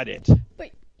had it. But,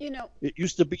 you know, it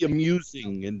used to be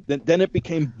amusing, and then it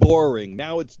became boring.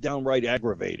 Now it's downright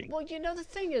aggravating. Well, you know, the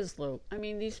thing is, Lou, I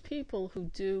mean, these people who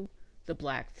do the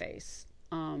blackface,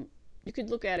 you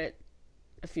could look at it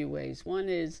a few ways. One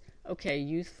is, okay,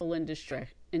 youthful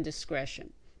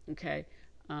indiscretion, okay?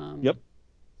 Yep.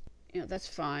 You know, that's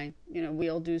fine. You know, we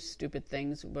all do stupid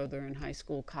things, whether in high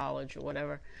school, college, or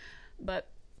whatever. But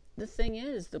the thing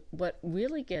is, what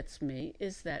really gets me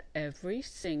is that every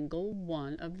single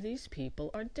one of these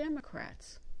people are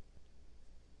Democrats.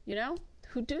 You know,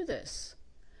 who do this.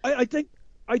 I think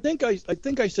I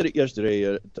said it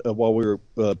yesterday while we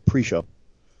were pre-show.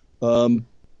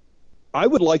 I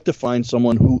would like to find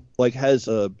someone who has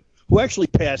who actually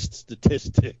passed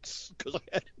statistics, because I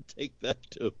had to take that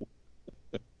too.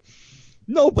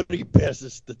 Nobody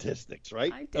passes statistics,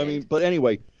 right? I did. I mean, but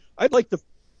anyway, I'd like to.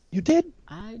 You did?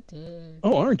 I did.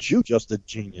 Oh, aren't you just a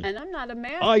genius? And I'm not a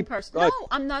math person. No,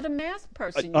 I'm not a math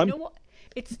person. You know what?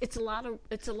 It's a lot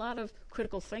of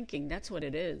critical thinking. That's what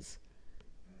it is.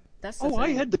 That's the thing. I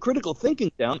had the critical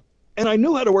thinking down, and I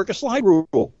knew how to work a slide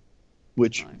rule,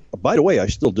 which, by the way, I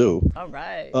still do. All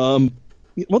right.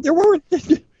 Well, there weren't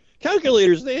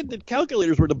calculators. The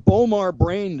calculators were the Bomar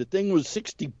brain. The thing was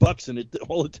 $60, and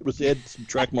all it did was add,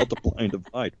 subtract, multiply, and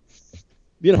divide.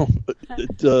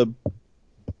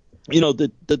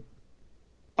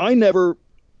 I never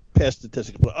passed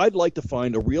statistics, but I'd like to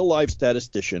find a real live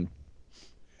statistician,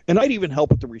 and I'd even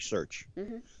help with the research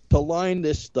to line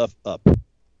this stuff up.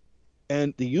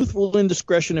 And the youthful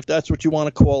indiscretion, if that's what you want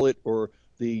to call it, or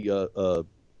the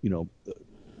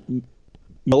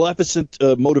maleficent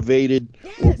motivated,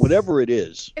 or whatever it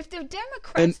is. If they're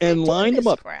Democrats, and line them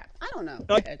up. Crap. I don't know.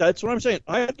 That's what I'm saying.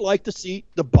 I'd like to see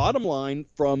the bottom line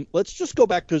from. Let's just go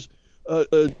back, because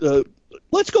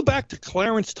let's go back to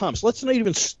Clarence Thomas. Let's not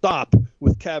even stop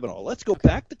with Kavanaugh. Let's go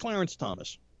back to Clarence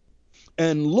Thomas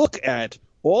and look at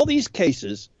all these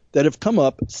cases that have come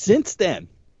up since then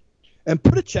and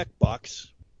put a checkbox,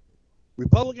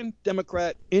 Republican,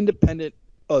 Democrat, Independent,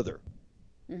 other.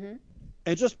 Mm-hmm.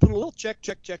 And just put a little check.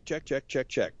 And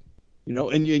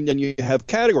you have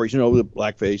categories, the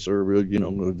blackface or,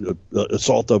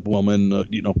 assault of woman,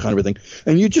 kind of a thing.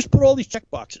 And you just put all these check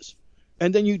boxes.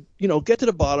 And then you get to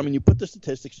the bottom and you put the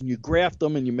statistics and you graph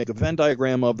them and you make a Venn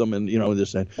diagram of them and,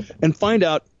 this and find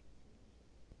out.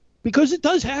 Because it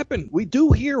does happen. We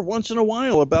do hear once in a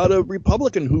while about a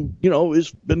Republican who, has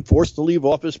been forced to leave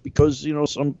office because,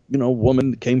 some,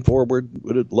 woman came forward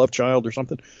with a love child or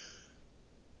something.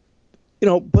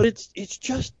 But it's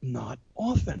just not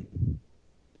often.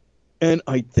 And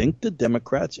I think the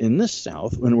Democrats in the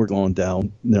South, when we're going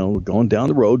down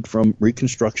the road from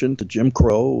Reconstruction to Jim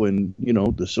Crow and,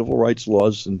 the civil rights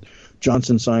laws and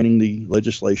Johnson signing the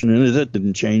legislation, and that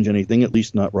didn't change anything, at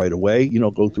least not right away,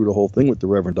 go through the whole thing with the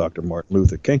Reverend Dr. Martin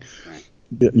Luther King, right.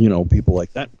 People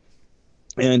like that.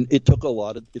 And it took a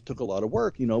lot of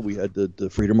work. We had the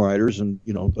Freedom Riders and,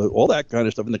 all that kind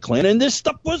of stuff in the Klan, and this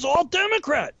stuff was all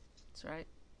Democrat. That's right.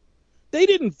 They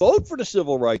didn't vote for the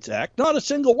Civil Rights Act, not a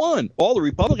single one. All the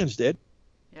Republicans did.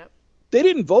 Yep. They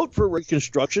didn't vote for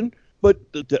Reconstruction,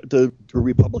 but the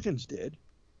Republicans did.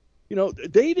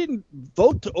 They didn't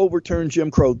vote to overturn Jim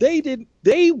Crow. The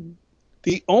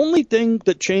only thing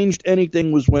that changed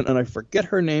anything was when, and I forget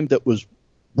her name, that was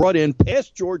brought in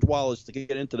past George Wallace to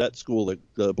get into that school,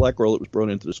 the black girl that was brought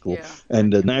into the school,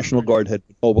 and the National Guard had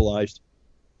been mobilized.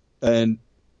 And,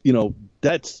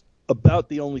 that's about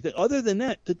the only thing. Other than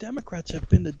that, the Democrats have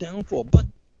been the downfall. But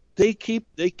they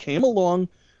came along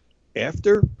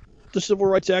after the Civil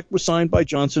Rights Act was signed by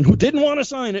Johnson, who didn't want to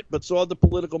sign it, but saw the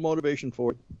political motivation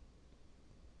for it.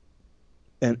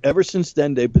 And ever since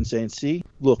then, they've been saying, see,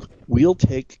 look, we'll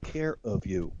take care of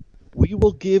you. We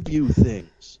will give you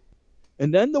things.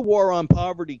 And then the war on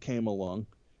poverty came along,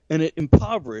 and it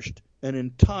impoverished an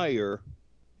entire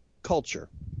culture.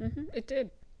 Mm-hmm. It did.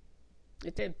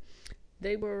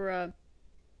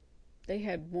 They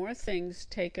had more things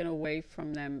taken away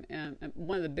from them, and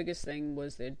one of the biggest things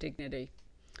was their dignity.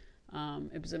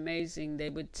 It was amazing. They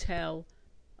would tell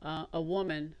a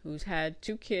woman who's had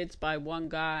 2 kids by one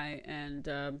guy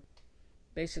and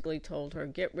basically told her,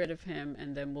 get rid of him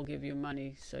and then we'll give you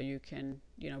money so you can,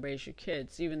 raise your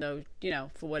kids, even though,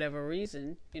 for whatever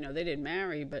reason, they didn't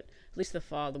marry, but at least the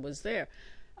father was there.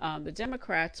 The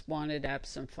Democrats wanted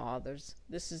absent fathers.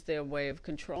 This is their way of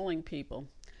controlling people.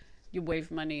 You wave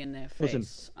money in their face.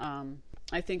 Listen,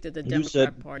 I think that the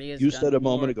Democrat Party has done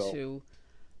more to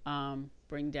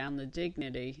bring down the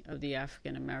dignity of the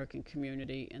African American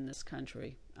community in this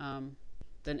country than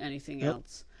anything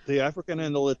else. The African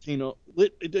and the Latino.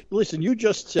 Listen, you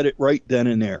just said it right then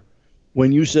and there.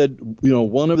 When you said,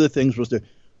 one of the things was that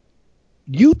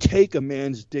you take a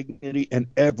man's dignity and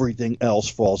everything else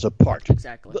falls apart.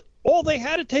 Exactly. All they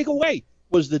had to take away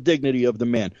was the dignity of the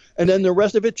man. And then the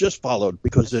rest of it just followed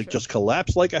because it just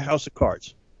collapsed like a house of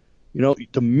cards.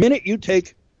 The minute you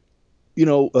take,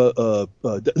 look,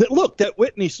 that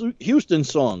Whitney Houston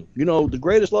song, the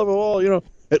greatest love of all,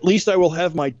 at least I will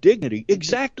have my dignity.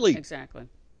 Exactly.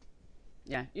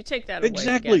 Yeah, you take that away.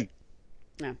 Exactly.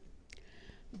 Yeah.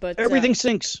 But everything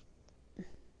sinks.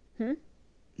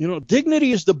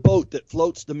 Dignity is the boat that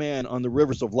floats the man on the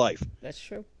rivers of life. That's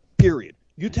true. Period.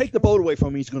 You take the boat away from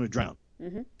him, he's going to drown.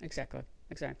 Mm-hmm. Exactly.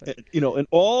 And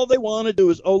all they want to do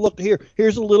is, look,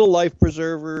 here's a little life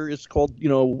preserver. It's called,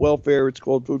 welfare. It's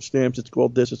called food stamps. It's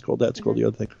called this. It's called that. It's called the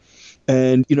other thing.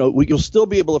 And, you'll still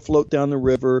be able to float down the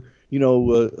river,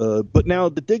 but now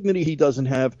the dignity he doesn't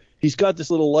have, he's got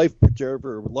this little life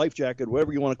preserver or life jacket,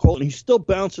 whatever you want to call it, and he's still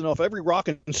bouncing off every rock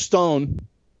and stone.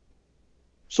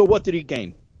 So what did he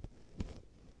gain?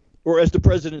 Or as the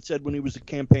president said when he was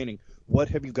campaigning, what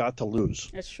have you got to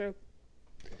lose? That's true.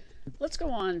 Let's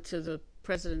go on to the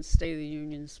President's State of the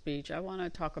Union speech. I want to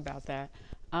talk about that.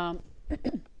 I'll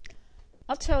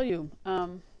tell you,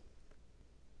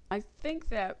 I think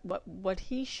that what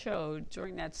he showed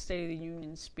during that State of the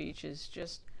Union speech is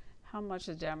just how much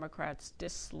the Democrats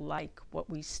dislike what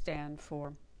we stand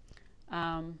for.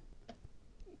 How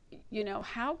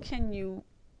can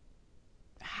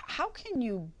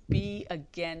you be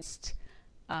against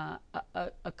a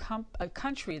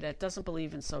country that doesn't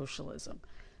believe in socialism?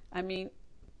 I mean,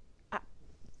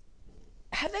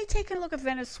 have they taken a look at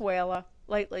Venezuela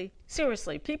lately?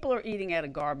 Seriously, people are eating out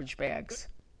of garbage bags.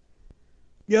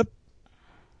 Yep,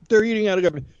 they're eating out of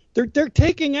garbage. They're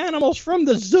taking animals from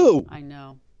the zoo. I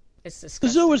know. It's The zoo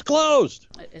disgusting. is closed.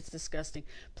 It's disgusting.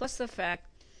 Plus the fact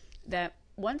that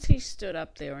once he stood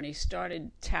up there and he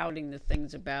started touting the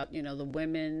things about, the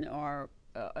women are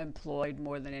employed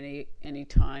more than any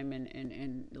time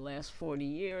in the last 40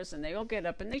 years, and they all get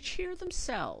up and they cheer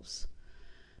themselves.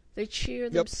 They cheer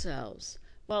Yep. themselves.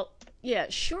 Well, yeah,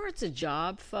 sure, it's a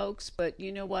job, folks, but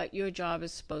you know what? Your job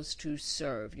is supposed to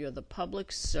serve. You're the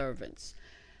public servants.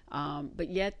 But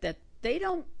yet that they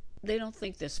don't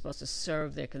think they're supposed to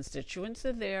serve their constituents.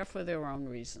 They're there for their own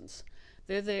reasons.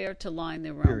 They're there to line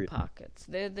their own Period. pockets.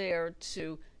 They're there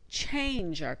to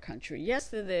change our country. Yes,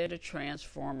 they're there to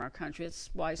transform our country. It's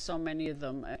why so many of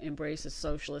them embrace a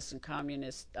socialist and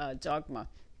communist dogma.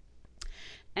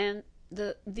 And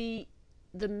the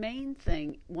main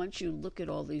thing, once you look at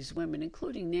all these women,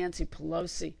 including Nancy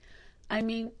Pelosi, I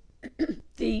mean,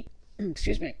 the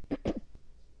excuse me,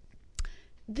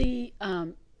 the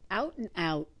out and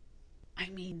out. I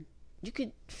mean, you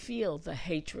could feel the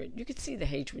hatred. You could see the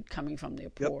hatred coming from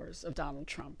their Yep. pores of Donald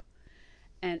Trump.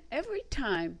 And every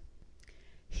time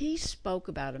he spoke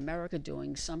about America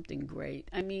doing something great,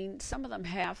 I mean, some of them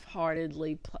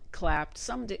half-heartedly clapped.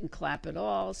 Some didn't clap at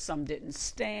all. Some didn't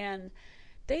stand.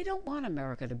 They don't want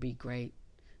America to be great.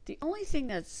 The only thing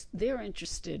that's they're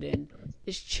interested in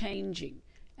is changing.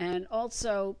 And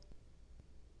also,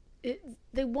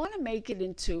 they want to make it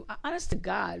into, honest to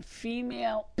God,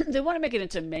 female. They want to make it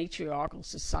into matriarchal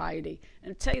society.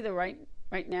 And to tell you the right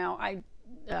now, I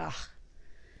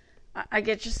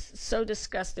get just so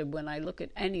disgusted when I look at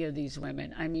any of these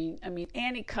women. I mean,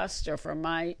 Annie Custer from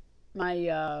my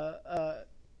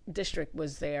district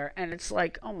was there, and it's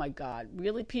like, oh my God,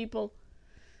 really, people?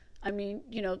 I mean,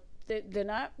 they're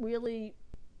not really.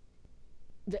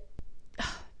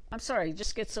 I'm sorry, I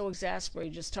just get so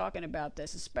exasperated just talking about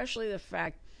this, especially the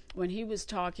fact when he was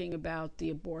talking about the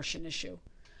abortion issue.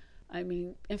 I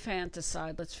mean,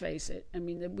 infanticide, let's face it. I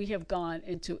mean, we have gone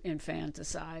into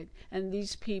infanticide, and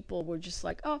these people were just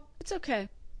like, oh, it's okay.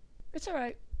 It's all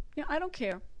right. I don't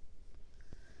care.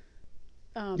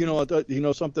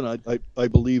 Something I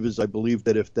believe is I believe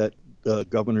that if that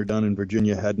governor down in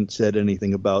Virginia hadn't said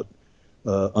anything about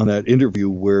on that interview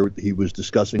where he was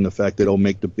discussing the fact that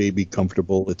make the baby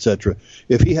comfortable, etc.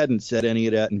 If he hadn't said any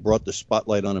of that and brought the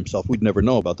spotlight on himself, we'd never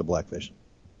know about the blackface.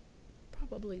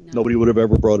 Probably not. Nobody would have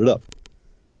ever brought it up.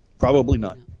 Probably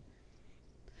not.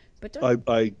 But don't,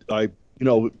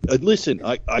 listen.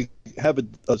 I have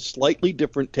a slightly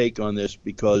different take on this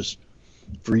because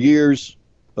for years,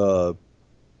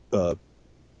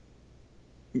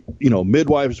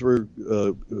 midwives were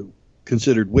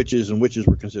considered witches and witches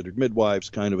were considered midwives,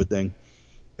 kind of a thing.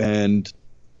 And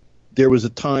there was a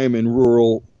time in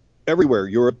rural everywhere,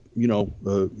 Europe,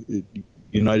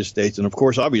 United States, and of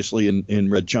course, obviously in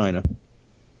Red China,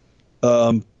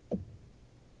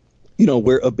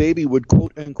 where a baby would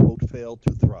quote unquote fail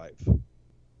to thrive.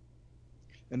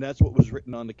 And that's what was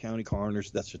written on the county coroner's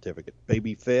death certificate.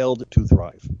 Baby failed to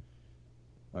thrive.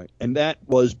 Right. And that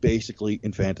was basically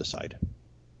infanticide.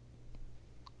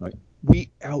 Right.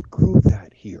 We outgrew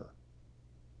that here.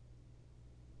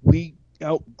 We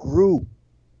outgrew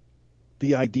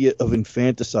the idea of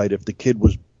infanticide if the kid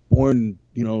was born,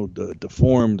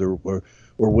 deformed or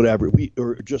whatever,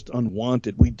 or just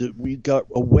unwanted. We got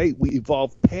away. We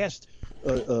evolved past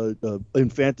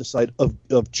infanticide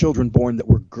of children born that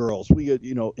were girls. We,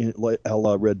 in a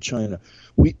la Red China,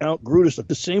 we outgrew this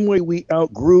the same way we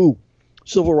outgrew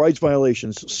civil rights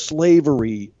violations,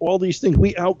 slavery, all these things.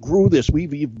 We outgrew this.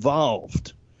 We've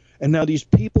evolved. And now these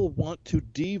people want to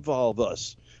devolve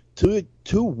us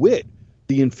to wit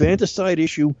the infanticide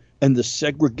issue and the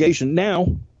segregation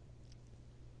now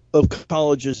of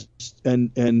colleges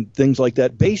and things like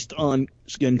that based on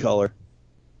skin color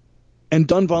and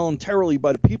done voluntarily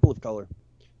by the people of color.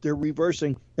 They're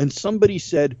reversing. And somebody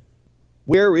said,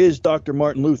 where is Dr.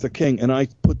 Martin Luther King? And I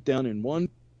put down in one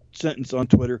sentence on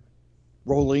Twitter,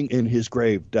 rolling in his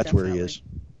grave. That's definitely, where he is.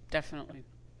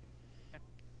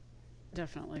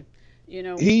 Definitely.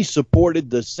 He supported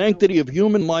the sanctity of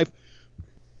human life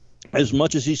as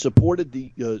much as he supported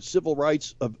the civil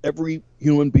rights of every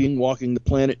human being walking the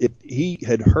planet. If he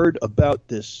had heard about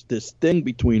this thing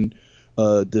between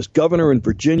this governor in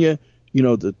Virginia,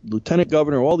 the lieutenant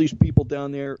governor, all these people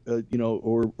down there,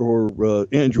 or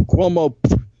Andrew Cuomo,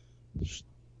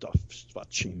 stuff,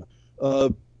 Fatima.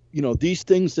 These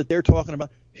things that they're talking about,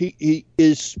 he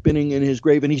is spinning in his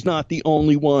grave, and he's not the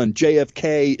only one.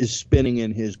 JFK is spinning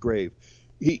in his grave.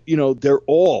 They're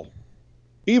all,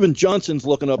 even Johnson's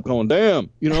looking up going, damn,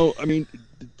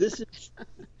 this is.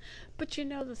 But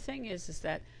the thing is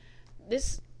that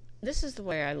this is the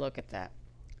way I look at that.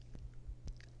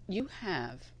 You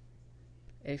have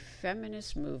a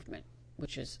feminist movement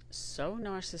which is so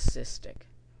narcissistic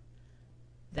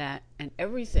and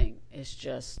everything is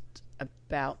just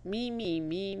about me, me,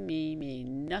 me, me, me.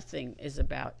 Nothing is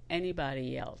about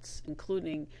anybody else,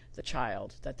 including the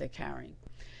child that they're carrying.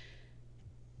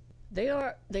 They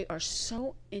are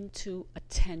so into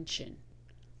attention.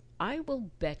 I will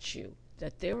bet you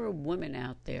that there are women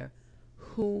out there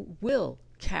who will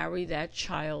carry that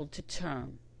child to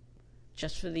term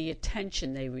just for the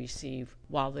attention they receive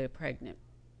while they're pregnant.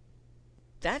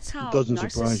 That's how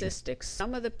narcissistic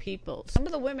some of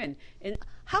the women, and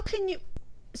how can you,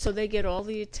 so they get all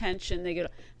the attention,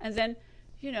 and then,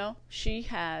 she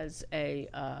has a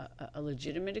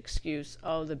legitimate excuse.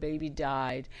 Oh, the baby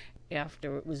died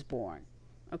after it was born.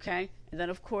 Okay? And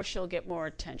then, of course, she'll get more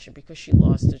attention because she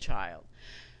lost a child.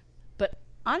 But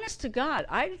honest to God,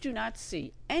 I do not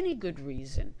see any good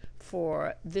reason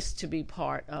for this to be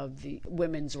part of the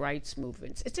women's rights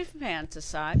movements. It's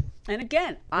infanticide. And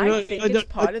again, I think it's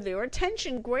part of their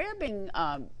attention-grabbing,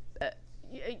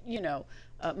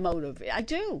 motive. I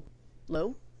do,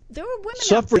 Lou. There are women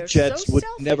suffragettes out there so would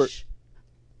selfish. never.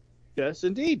 Yes,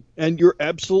 indeed. And you're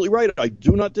absolutely right. I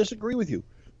do not disagree with you.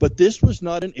 But this was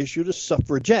not an issue the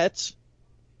suffragettes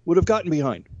would have gotten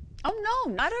behind. Oh,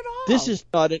 no, not at all. This is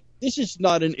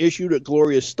not an issue that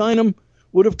Gloria Steinem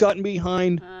would have gotten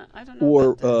behind, I don't know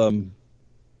or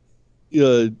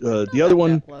the other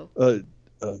one.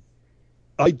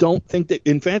 I don't think that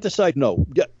infanticide. No,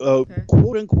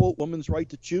 quote unquote, woman's right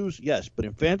to choose. Yes, but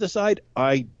infanticide,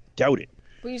 I doubt it.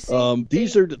 Well, you see,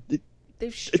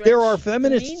 there are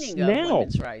feminists the now. Of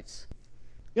women's rights.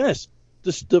 Yes.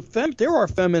 There are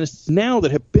feminists now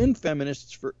that have been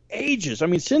feminists for ages. I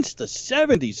mean, since the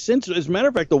 70s. As a matter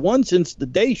of fact, the one since the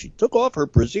day she took off her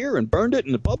brassiere and burned it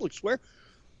in the public square.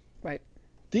 Right.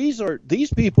 These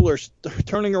people are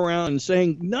turning around and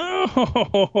saying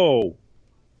no.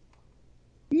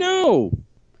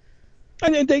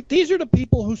 And these are the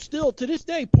people who still, to this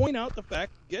day, point out the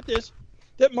fact, get this,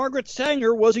 that Margaret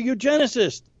Sanger was a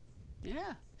eugenicist.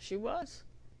 Yeah, she was.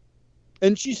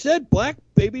 And she said, black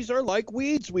babies are like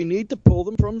weeds. We need to pull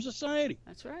them from society.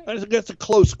 That's right. That's a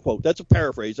close quote. That's a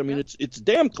paraphrase. I mean, it's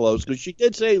damn close because she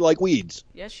did say like weeds.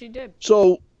 Yes, she did.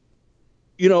 So,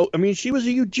 she was a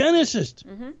eugenicist.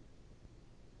 Mm-hmm.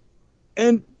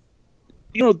 And,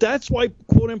 that's why,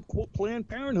 quote unquote, Planned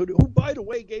Parenthood, who, by the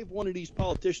way, gave one of these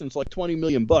politicians like $20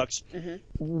 million. Mm-hmm.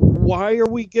 Why are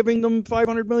we giving them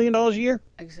 $500 million a year?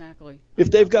 Exactly. If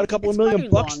they've got a couple of $1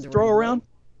 million to throw around?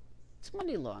 It's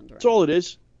money laundering. That's all it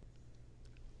is.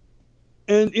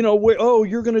 And,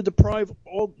 you're going to deprive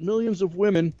all millions of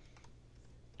women,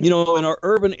 in our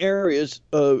urban areas,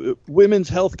 women's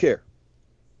health care.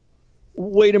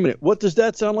 Wait a minute. What does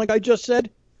that sound like I just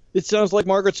said? It sounds like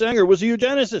Margaret Sanger was a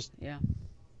eugenicist. Yeah.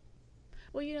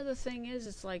 Well, the thing is,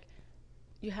 it's like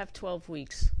you have 12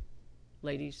 weeks,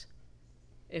 ladies.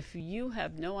 If you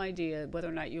have no idea whether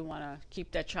or not you want to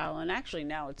keep that child, and actually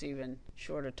now it's even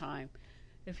shorter time,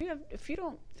 if you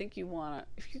don't think you want to,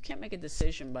 if you can't make a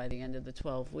decision by the end of the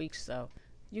 12 weeks, though,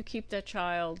 you keep that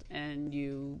child and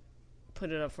you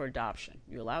put it up for adoption.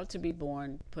 You allow it to be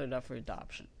born, put it up for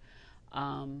adoption.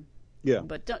 Yeah.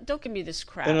 But don't give me this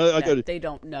crap they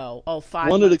don't know. Oh, 5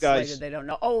 months later they don't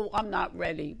know. Oh, I'm not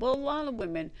ready. Well, a lot of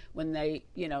women, when they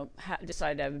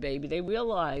decide to have a baby, they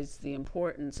realize the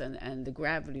importance and the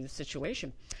gravity of the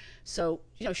situation. So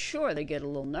sure, they get a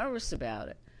little nervous about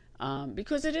it.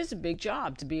 Because it is a big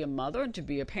job to be a mother and to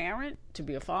be a parent, to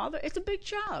be a father. It's a big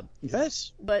job.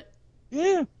 Yes. But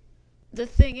yeah, the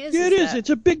thing is, it is.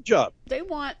 It's a big job. They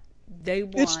want.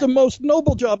 It's the most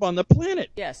noble job on the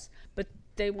planet. Yes, but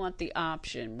they want the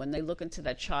option when they look into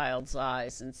that child's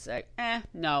eyes and say,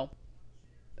 no.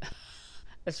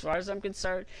 As far as I'm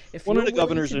concerned, if you're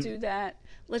willing to do that,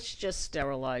 let's just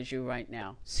sterilize you right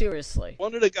now. Seriously.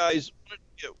 One of the guys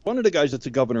that's a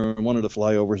governor in one of the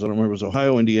flyovers, I don't remember, it was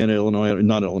Ohio, Indiana, Illinois,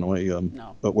 not Illinois,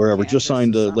 no, but wherever, just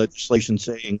signed legislation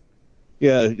saying,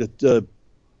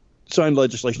 signed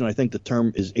legislation, I think the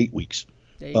term is 8 weeks.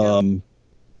 There you go.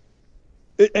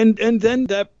 And then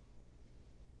that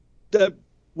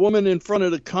woman in front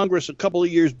of the Congress a couple of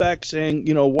years back saying,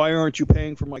 why aren't you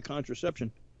paying for my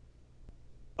contraception?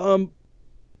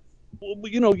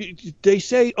 They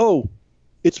say, oh,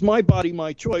 it's my body,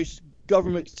 my choice.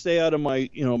 Government stay out of my,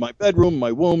 my bedroom,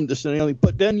 my womb, this and that.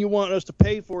 But then you want us to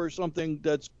pay for something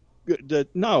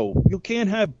no, you can't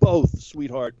have both,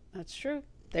 sweetheart. That's true.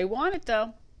 They want it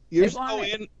though. Years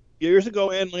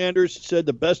ago, Ann Landers said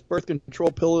the best birth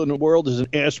control pill in the world is an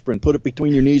aspirin. Put it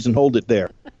between your knees and hold it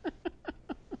there.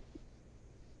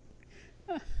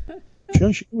 She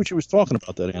knew what she was talking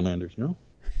about, that Ann Landers,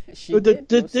 She did.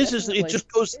 This is, it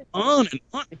just goes on and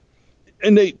on.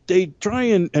 And they try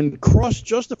and cross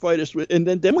justify this with, and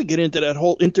then we get into that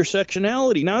whole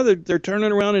intersectionality. Now they're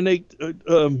turning around and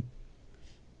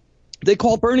they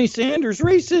call Bernie Sanders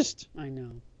racist. I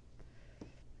know.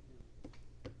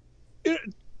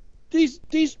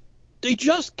 They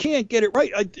just can't get it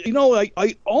right.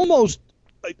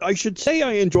 I should say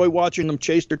I enjoy watching them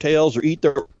chase their tails or eat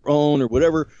their own or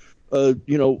whatever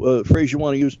phrase you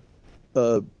want to use,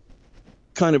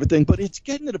 kind of a thing. But it's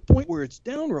getting to the point where it's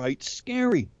downright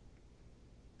scary,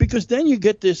 because then you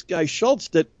get this guy Schultz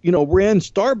that ran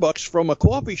Starbucks from a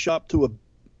coffee shop to a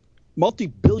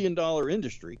multi-billion-dollar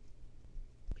industry,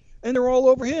 and they're all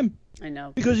over him. I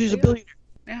know, because he's a billionaire.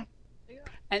 Yeah,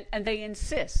 and they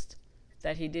insist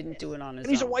that he didn't do it on his own.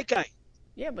 And he's a white guy.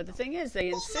 Yeah, but the thing is, they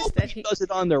insist that he does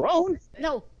it on their own.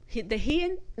 No,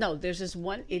 there's this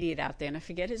one idiot out there, and I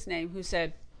forget his name, who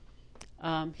said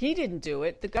he didn't do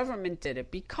it. The government did it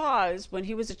because when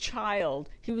he was a child,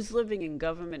 he was living in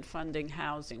government funding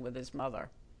housing with his mother.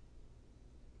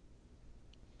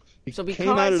 So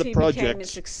because he became a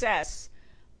success,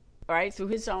 right, through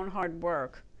his own hard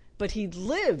work, but he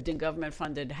lived in government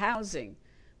funded housing,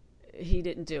 he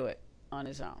didn't do it on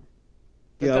his own.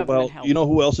 Yeah, well, you know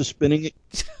who else is spinning it?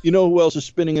 You know who else is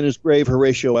spinning in his grave?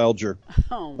 Horatio Alger.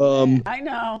 Oh, man. I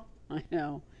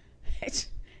know.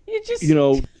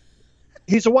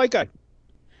 He's a white guy.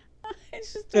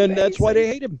 It's just amazing. And that's why they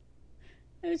hate him.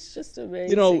 It's just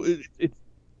amazing.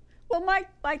 Well,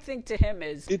 my thing to him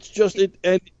is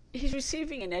he's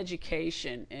receiving an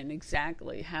education in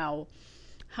exactly how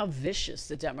vicious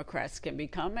the Democrats can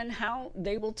become and how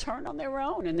they will turn on their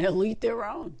own and they'll eat their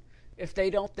own if they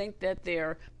don't think that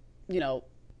they're,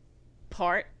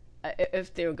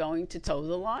 if they're going to toe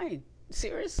the line.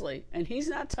 Seriously. And he's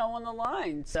not toeing the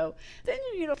line. So then,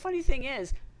 funny thing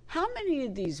is, how many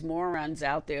of these morons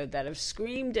out there that have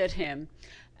screamed at him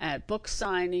at book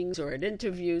signings or at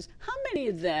interviews, how many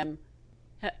of them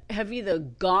have either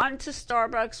gone to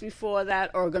Starbucks before that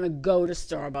or are going to go to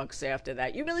Starbucks after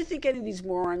that? You really think any of these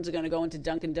morons are going to go into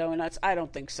Dunkin' Donuts? I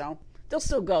don't think so. They'll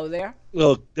still go there.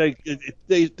 Well,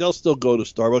 they'll still go to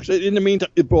Starbucks. In the meantime,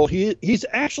 well, he's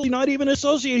actually not even an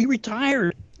associate. He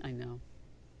retired. I know.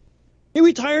 He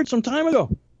retired some time ago.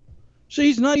 So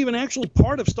he's not even actually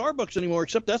part of Starbucks anymore,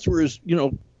 except that's where his,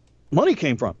 money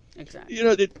came from. Exactly.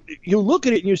 You look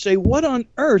at it and you say, what on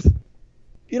earth?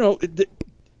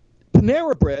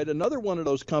 Panera Bread, another one of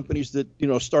those companies that,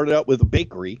 started out with a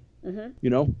bakery,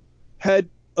 had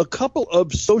a couple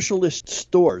of socialist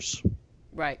stores.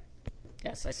 Right.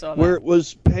 Yes, I saw that. Where it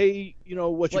was pay,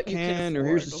 what you can or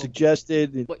here's the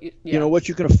suggested, what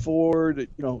you can afford,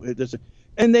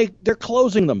 and they're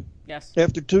closing them. Yes.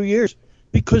 After 2 years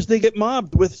because they get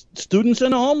mobbed with students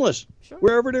and the homeless. Sure.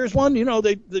 Wherever there's one,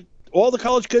 all the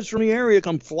college kids from the area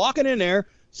come flocking in there,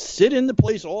 sit in the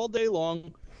place all day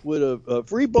long with a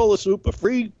free bowl of soup, a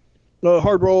free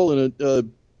hard roll, and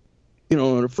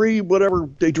a free whatever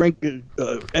they drink,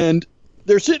 and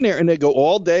they're sitting there and they go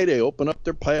all day. They open up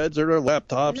their pads or their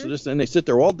laptops and they sit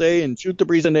there all day and shoot the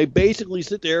breeze, and they basically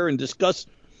sit there and discuss,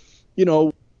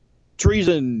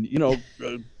 treason,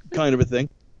 kind of a thing.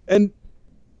 And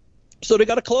so they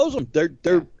got to close them.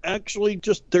 They're actually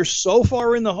they're so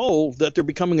far in the hole that they're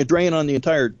becoming a drain on the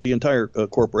entire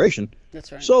corporation.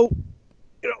 That's right. So,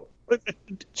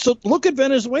 so look at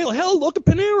Venezuela. Hell, look at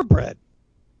Panera Bread.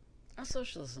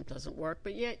 Socialism doesn't work,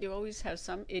 but yet you always have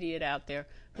some idiot out there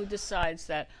who decides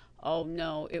that, oh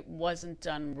no, it wasn't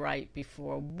done right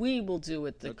before. We will do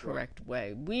it the correct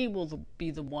way. We will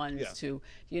be the ones to,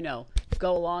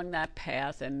 go along that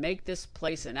path and make this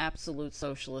place an absolute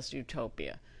socialist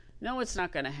utopia. No, it's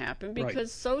not going to happen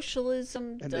because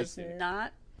socialism does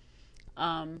not.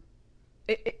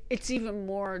 It's even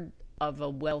more of a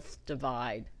wealth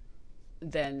divide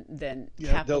than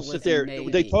capitalism. They'll sit there.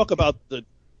 Maybe. They talk about the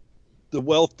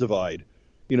wealth divide,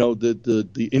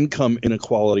 the income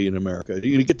inequality in America.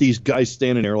 You get these guys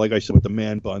standing there, like I said, with the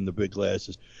man bun, the big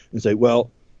glasses, and say,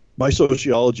 well, my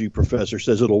sociology professor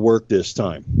says it'll work this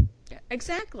time. Yeah,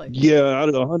 exactly. Yeah, out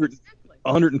of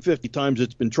 150 times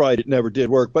it's been tried, it never did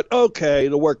work. But okay,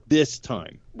 it'll work this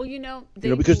time. Well,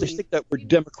 because they stick that word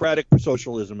democratic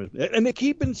socialism, and they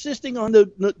keep insisting on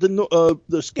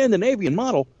the Scandinavian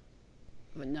model.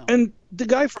 But no. And the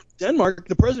guy from Denmark,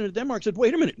 the president of Denmark, said,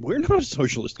 wait a minute, we're not a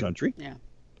socialist country. Yeah.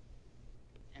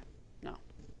 No.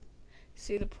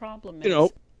 See, the problem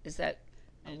is that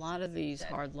a lot of these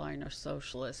hardliner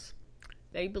socialists,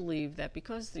 they believe that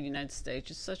because the United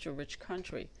States is such a rich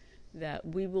country, that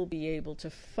we will be able to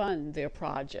fund their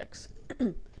projects.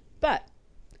 But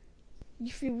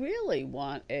if you really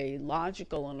want a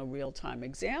logical and a real-time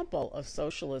example of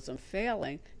socialism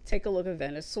failing, take a look at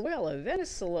Venezuela.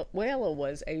 Venezuela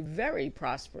was a very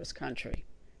prosperous country.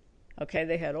 Okay,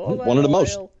 they had all that One of the oil,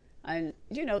 most. and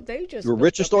they just The built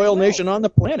richest up their oil wealth. nation on the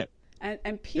planet.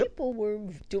 And people were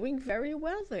doing very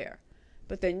well there.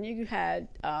 But then you had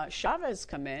Chavez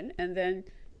come in, and then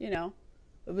it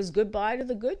was goodbye to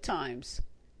the good times,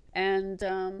 and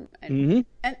Mm-hmm.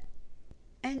 and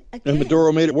And again,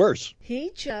 Maduro made it worse.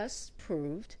 he just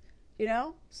proved,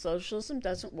 socialism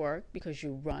doesn't work because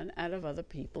you run out of other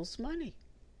people's money.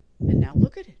 And now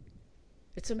look at it;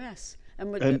 it's a mess.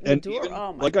 And Maduro, even,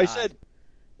 oh my like God, I said,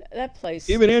 that place.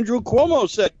 even Andrew Cuomo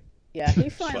said, Yeah, he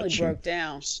finally broke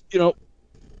down. I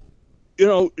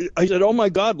said, oh my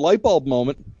God, light bulb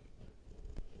moment.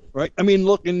 Right? I mean,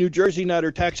 look, in New Jersey now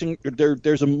they're taxing.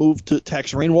 There's a move to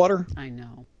tax rainwater. I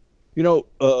know.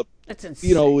 That's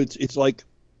insane. It's like,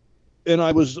 and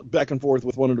I was back and forth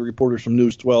with one of the reporters from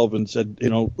News 12 and said,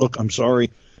 look, I'm sorry,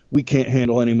 we can't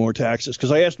handle any more taxes,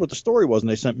 because I asked what the story was and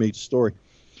they sent me the story,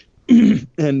 and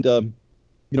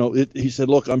he said,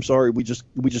 look, I'm sorry, we just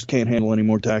can't handle any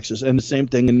more taxes. And the same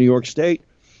thing in New York State,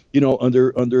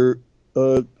 under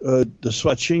the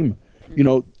Swachim,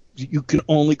 you can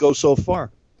only go so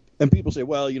far. And people say,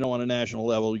 well, on a national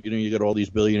level, you get all these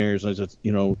billionaires. And I said,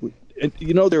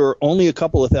 there are only a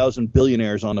couple of thousand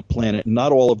billionaires on the planet. And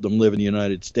not all of them live in the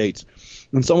United States.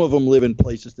 And some of them live in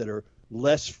places that are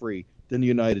less free than the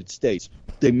United States.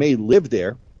 They may live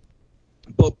there,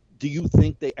 but do you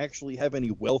think they actually have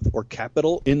any wealth or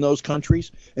capital in those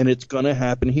countries? And it's going to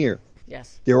happen here.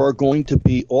 Yes. There are going to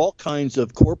be all kinds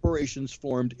of corporations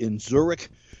formed in Zurich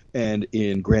and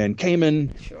in Grand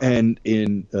Cayman, Sure. and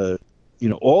in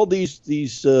all these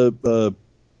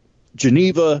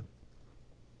Geneva,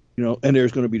 and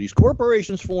there's going to be these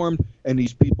corporations formed, and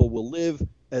these people will live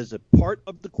as a part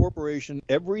of the corporation.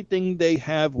 Everything they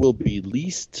have will be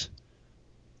leased.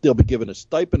 They'll be given a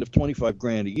stipend of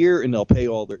 $25,000 a year, and they'll pay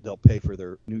for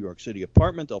their New York City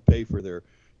apartment. They'll pay for their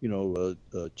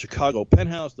Chicago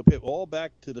penthouse. They'll pay all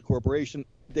back to the corporation.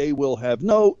 They will have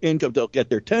no income. They'll get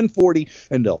their 1040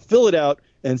 and they'll fill it out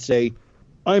and say,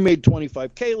 I made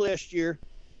 $25,000 last year.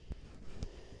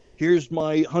 Here's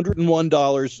my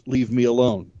 $101. Leave me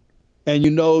alone. And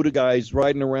the guy's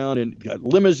riding around and got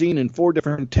limousine in 4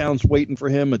 different towns waiting for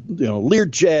him,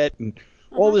 Learjet and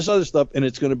all this other stuff. And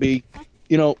it's going to be, I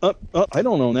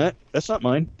don't own that. That's not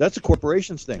mine. That's a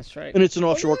corporation's thing. That's right. And it's an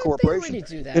offshore corporation they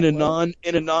do that, in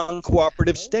a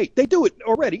non-cooperative state. They do it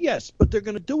already, yes, but they're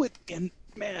going to do it in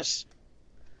mass.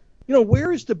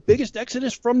 Where is the biggest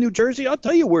exodus from New Jersey? I'll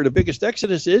tell you where the biggest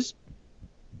exodus is.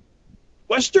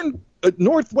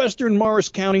 Northwestern Morris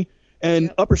County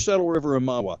and Upper Saddle River and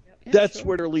Mahwah. Yeah, That's sure.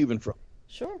 where they're leaving from.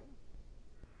 Sure.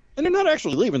 And they're not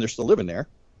actually leaving. They're still living there.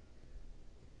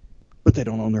 But they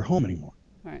don't own their home anymore.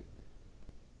 Right.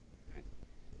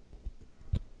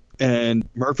 And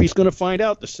Murphy's going to find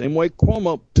out the same way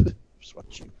Cuomo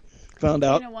found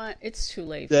out. You know what? It's too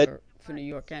late for New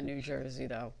York and New Jersey,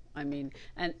 though. I mean,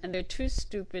 and they're too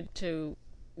stupid to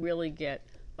really get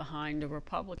behind a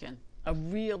Republican.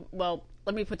 Well,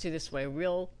 let me put it this way, a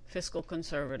real fiscal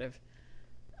conservative.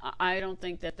 I don't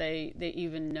think that they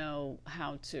even know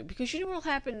how to, because what will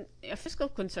happen, a fiscal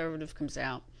conservative comes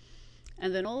out,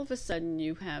 and then all of a sudden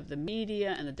you have the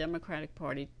media and the Democratic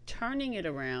Party turning it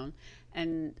around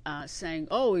and saying,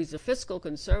 oh, he's a fiscal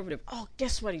conservative. Oh,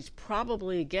 guess what? He's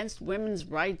probably against women's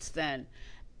rights then.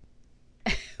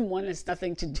 One has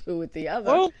nothing to do with the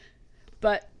other.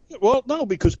 Well, no,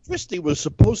 because Christie was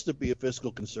supposed to be a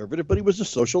fiscal conservative, but he was a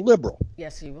social liberal.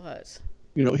 Yes, he was.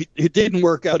 It didn't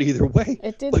work out either way.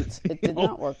 It didn't. It did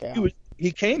not work out.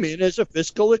 He came in as a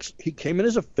fiscal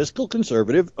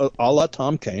conservative, a la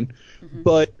Tom Kaine,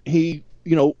 but he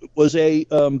was a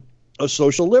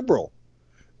social liberal,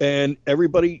 and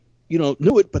everybody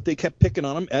knew it, but they kept picking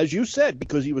on him, as you said,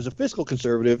 because he was a fiscal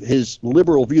conservative. His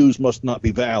liberal views must not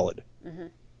be valid.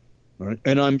 Right?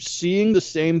 And I'm seeing the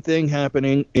same thing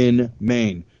happening in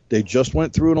Maine. They just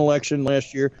went through an election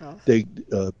last year. Oh. They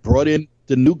brought in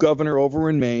the new governor over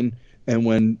in Maine, and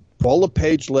when Paul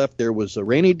LePage left, there was a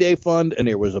rainy day fund and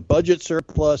there was a budget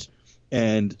surplus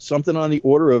and something on the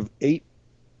order of $8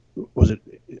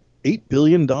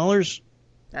 billion?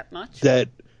 That much? That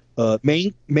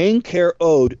Maine Care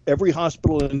owed every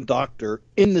hospital and doctor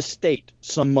in the state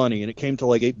some money, and it came to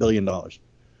like $8 billion.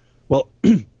 Well,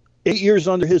 8 years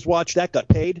under his watch, that got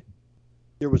paid.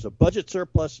 There was a budget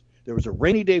surplus. There was a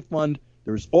rainy day fund.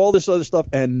 There was all this other stuff,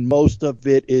 and most of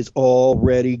it is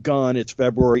already gone. It's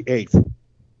February 8th.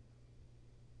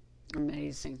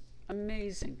 Amazing.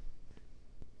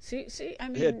 See, I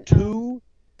mean... They had two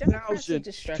Democrats are 2,000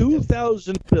 destructive.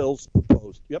 2,000 bills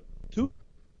proposed. Yep,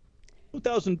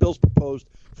 2,000 bills proposed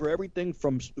for everything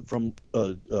from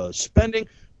spending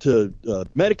to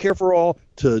Medicare for all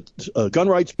to gun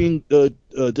rights being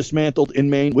dismantled in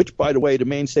Maine, which, by the way, the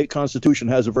Maine state constitution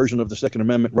has a version of the Second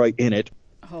Amendment right in it.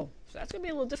 Oh, so that's going to be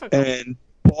a little difficult. And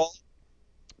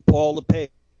Paul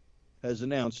LePage has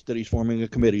announced that he's forming a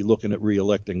committee looking at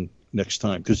re-electing next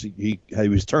time because he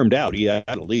was termed out. He had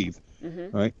to leave.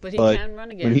 Mm-hmm. Right? But he can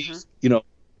run again. He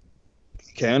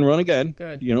can run again.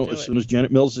 Good. As soon as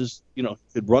Janet Mills is, he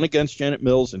could run against Janet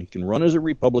Mills, and he can run as a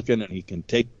Republican, and he can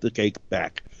take the cake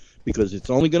back because it's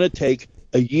only going to take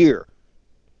a year.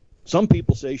 Some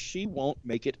people say she won't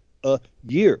make it a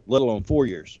year, let alone 4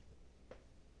 years.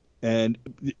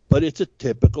 But it's a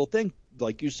typical thing.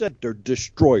 Like you said, they're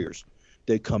destroyers.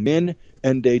 They come in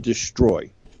and they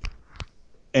destroy.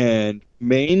 And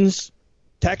Maine's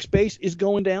tax base is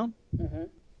going down. Mm-hmm.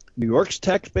 New York's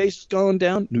tax base is going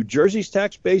down. New Jersey's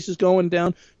tax base is going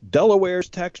down. Delaware's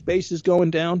tax base is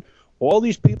going down. All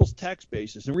these people's tax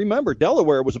bases. And remember,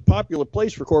 Delaware was a popular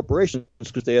place for corporations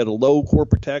because they had a low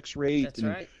corporate tax rate. That's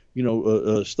right.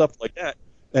 Stuff like that.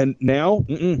 And now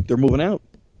they're moving out.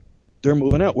 They're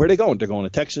moving out. Where are they going? They're going to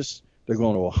Texas. They're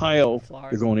going to Ohio. Florida.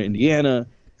 They're going to Indiana.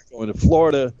 They're going to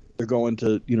Florida. They're going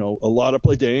to, a lot of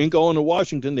places. They ain't going to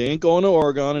Washington. They ain't going to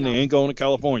Oregon. And they ain't going to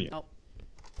California. Nope.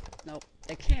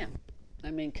 They can't.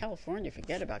 I mean, California,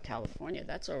 forget about California.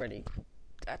 That's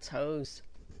hosed.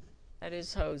 That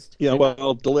is hosed. Yeah,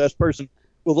 well, the last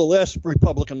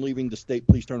Republican leaving the state,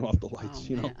 please turn off the lights,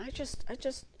 Man, I just,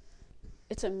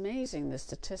 it's amazing the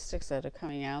statistics that are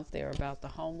coming out there about the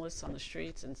homeless on the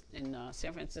streets in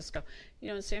San Francisco.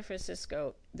 In San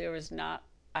Francisco, there is not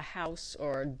a house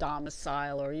or a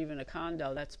domicile or even a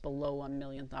condo that's below $1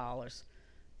 million.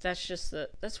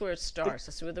 That's where it starts.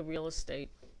 That's where the real estate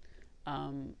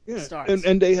starts.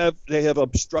 And they have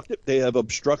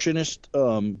obstructionist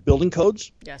building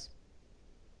codes. Yes.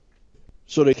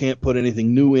 So they can't put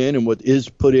anything new in, and what is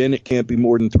put in, it can't be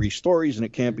more than 3 stories, and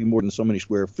it can't be more than so many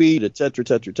square feet, et cetera, et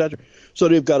cetera, et cetera. So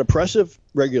they've got oppressive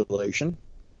regulation,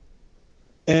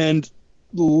 and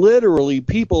literally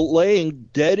people laying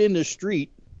dead in the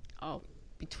street. Oh,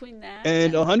 between that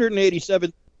and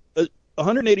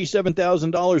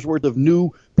 $187,000 worth of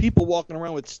new people walking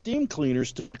around with steam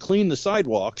cleaners to clean the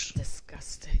sidewalks.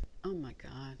 Disgusting. Oh my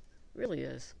God, it really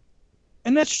is.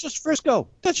 And that's just Frisco.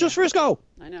 Just Frisco.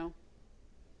 I know.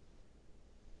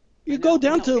 You go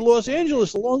down to Los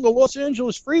Angeles, along the Los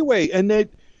Angeles freeway, and there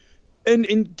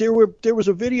was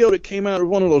a video that came out of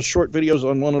one of those short videos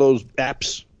on one of those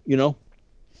apps,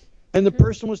 and the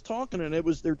person was talking, and it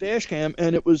was their dash cam,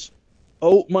 and it was,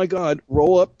 oh my God,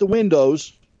 roll up the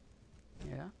windows.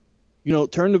 Yeah.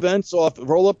 Turn the vents off,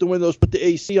 roll up the windows, put the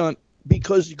AC on,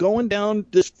 because going down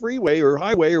this freeway or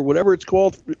highway or whatever it's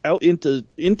called out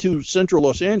into central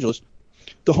Los Angeles,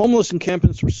 the homeless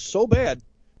encampments were so bad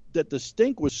that the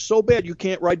stink was so bad you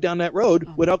can't ride down that road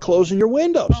without closing your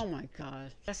windows. Oh my God,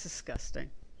 that's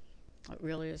disgusting. It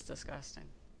really is disgusting.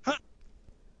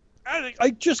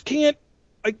 I just can't.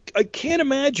 I can't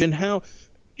imagine how,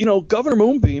 Governor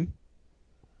Moonbeam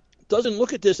doesn't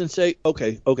look at this and say,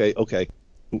 okay,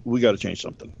 we got to change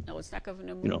something. No, it's not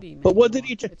Governor Moonbeam. But what did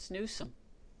he change? It's Newsom.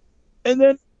 And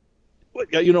then,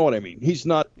 you know what I mean. He's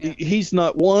not. Yeah. He's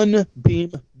not one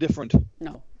beam different.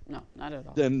 No, not at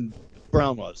all. Than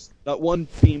Brown was. Not one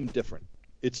beam different.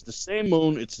 It's the same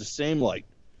moon. It's the same light.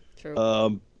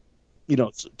 True.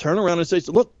 Turn around and say,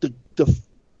 look,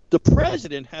 the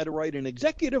president had to write an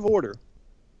executive order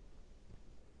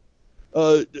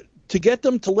to get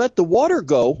them to let the water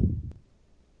go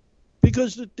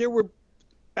because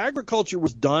agriculture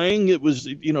was dying. It was,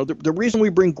 the reason we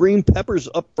bring green peppers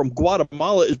up from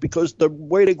Guatemala is because the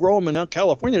way they grow them in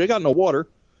California, they got no water.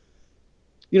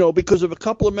 Because of a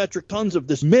couple of metric tons of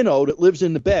this minnow that lives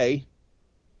in the bay.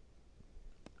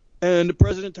 And the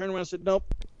president turned around and said, nope,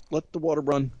 let the water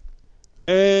run.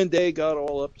 And they got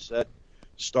all upset,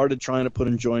 started trying to put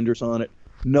enjoinders on it.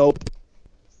 Nope.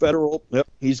 Federal, yep,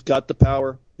 he's got the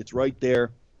power. It's right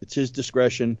there. It's his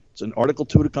discretion. It's in Article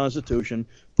 2 of the Constitution.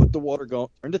 Put the water going,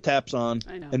 turn the taps on.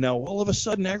 I know. And now all of a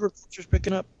sudden agriculture's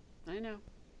picking up. I know.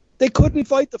 They couldn't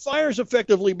fight the fires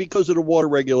effectively because of the water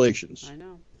regulations. I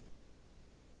know.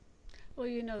 Well,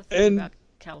 the thing about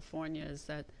California is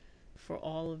that for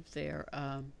all of their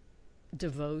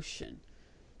devotion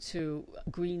to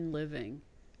green living,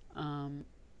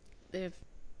 they've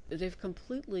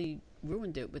completely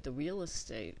ruined it with the real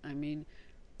estate. I mean,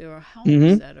 there are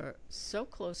homes that are so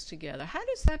close together. How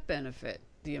does that benefit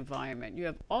the environment? You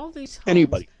have all these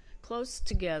homes close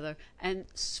together and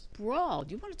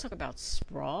sprawled. You want to talk about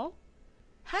sprawl?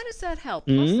 How does that help?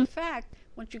 Plus the fact,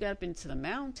 once you get up into the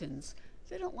mountains,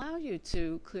 they don't allow you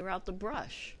to clear out the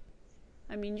brush.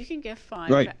 I mean, you can get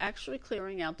fined for actually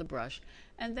clearing out the brush.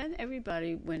 And then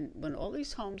everybody, when all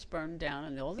these homes burn down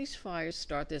and all these fires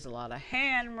start, there's a lot of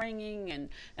hand-wringing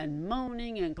and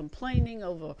moaning and complaining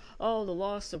over, the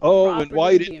loss of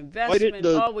property, the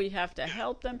investment, we have to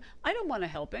help them. I don't want to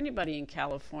help anybody in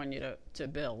California to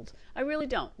build. I really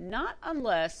don't. Not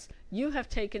unless you have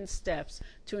taken steps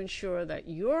to ensure that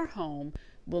your home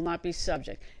will not be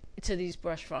subject to these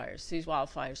brush fires, these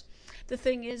wildfires. The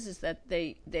thing is that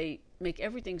they make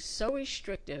everything so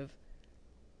restrictive,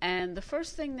 and the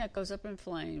first thing that goes up in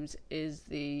flames is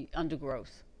the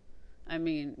undergrowth. I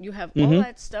mean, you have all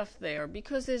that stuff there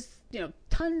because there's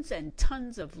tons and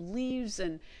tons of leaves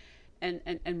and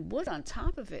wood on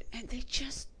top of it, and they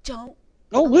just don't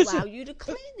allow you to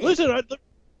clean it. Listen,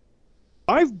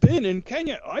 I've been in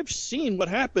Kenya. I've seen what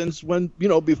happens when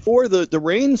before the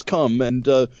rains come and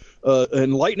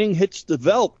lightning hits the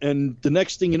veldt, and the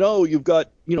next thing you know, you've got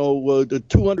the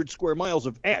 200 square miles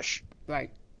of ash.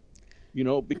 Right.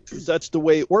 Because that's the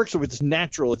way it works. So it's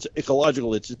natural. It's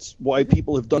ecological. It's why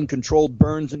people have done controlled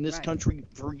burns in this country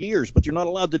for years. But you're not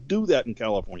allowed to do that in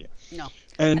California. No.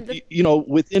 And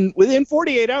within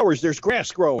 48 hours, there's grass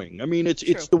growing. I mean,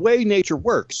 it's the way nature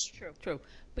works. True.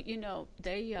 But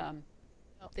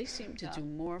they seem to do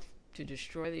more to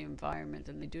destroy the environment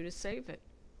than they do to save it.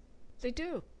 They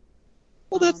do.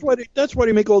 Well, that's why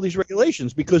they make all these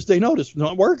regulations, because they notice it's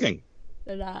not working.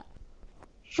 They're not.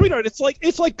 Sweetheart, it's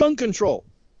like gun control.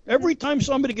 Every time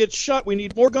somebody gets shot, we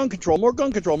need more gun control, more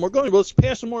gun control, more gun control. Let's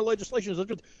pass some more legislation.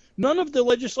 None of the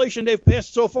legislation they've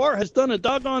passed so far has done a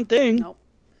doggone thing. Nope.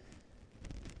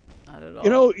 Not at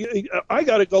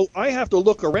all. I have to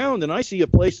look around, and I see a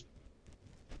place,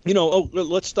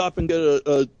 let's stop and get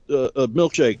a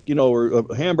milkshake, or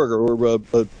a hamburger, or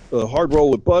a hard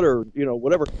roll with butter,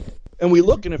 whatever. And we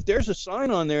look, and if there's a sign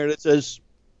on there that says,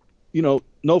 no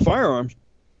firearms,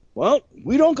 well,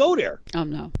 we don't go there. Oh,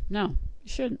 no, you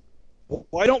shouldn't.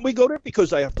 Why don't we go there?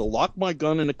 Because I have to lock my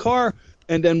gun in the car,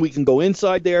 and then we can go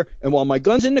inside there. And while my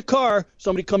gun's in the car,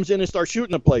 somebody comes in and starts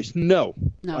shooting the place. No,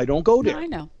 I don't go there.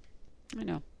 No, I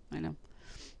know.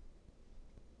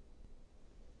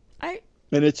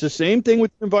 And it's the same thing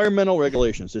with environmental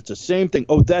regulations. It's the same thing.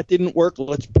 Oh, that didn't work.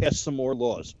 Let's pass some more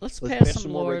laws. Let's pass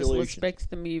some more laws. Let's make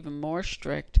them even more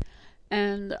strict.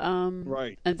 And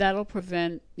and that'll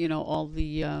prevent all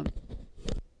the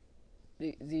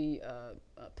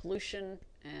pollution,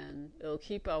 and it'll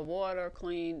keep our water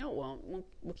clean. No, it won't.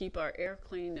 We'll keep our air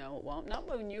clean. No, it won't. Not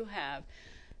when you have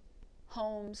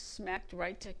homes smacked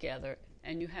right together,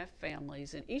 and you have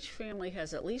families, and each family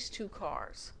has at least 2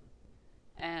 cars.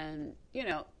 And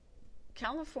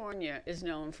California is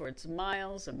known for its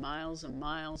miles and miles and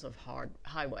miles of hard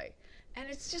highway. And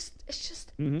it's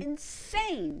just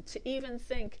insane to even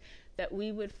think that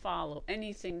we would follow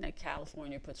anything that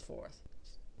California puts forth.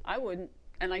 I wouldn't,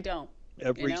 and I don't.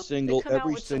 Every single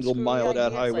mile of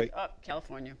that highway. Like,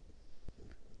 California.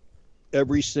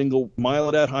 Every single mile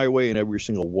of that highway and every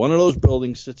single one of those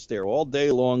buildings sits there all day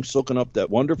long, soaking up that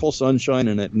wonderful sunshine,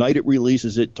 and at night it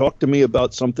releases it. Talk to me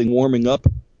about something warming up.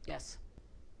 Yes.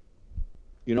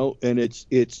 And it's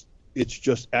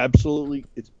just absolutely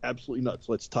nuts.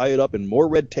 Let's tie it up in more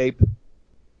red tape.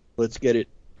 Let's get it,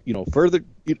 further.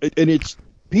 And it's,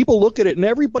 people look at it, and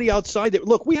everybody outside there.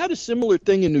 Look, we had a similar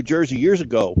thing in New Jersey years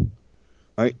ago.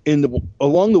 Right,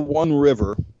 along the One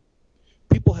River,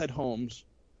 people had homes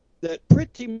that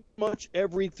pretty much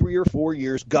every 3 or 4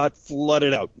 years got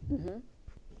flooded out. Mm-hmm.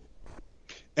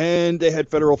 And they had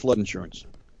federal flood insurance.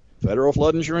 Federal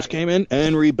flood insurance came in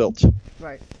and rebuilt.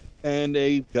 Right. And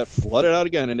they got flooded out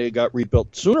again, and they got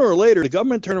rebuilt. Sooner or later, the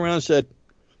government turned around and said,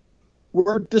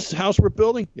 this house we're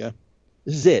building, this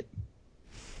is it.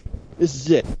 This is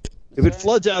it. If it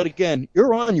floods out again,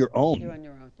 you're on your own. You're on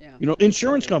your own, yeah.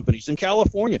 Insurance companies in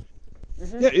California.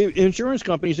 Mm-hmm. Yeah, insurance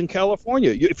companies in California.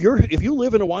 If you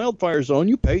live in a wildfire zone,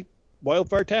 you pay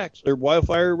wildfire tax or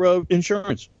wildfire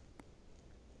insurance.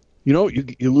 You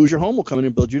lose your home, we'll come in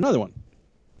and build you another one.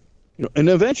 And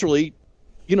eventually,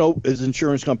 as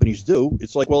insurance companies do,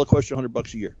 it's like, well, it costs you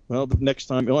 $100 a year. Well, the next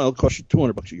time, it'll cost you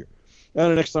 $200 a year,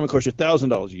 and the next time it costs you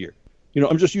 $1,000 a year.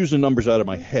 I'm just using numbers out of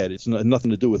my head. It's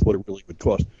nothing to do with what it really would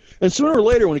cost. And sooner or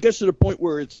later, when it gets to the point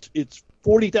where it's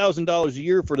 $40,000 a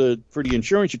year for the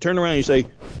insurance, you turn around and you say,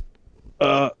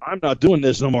 I'm not doing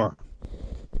this no more.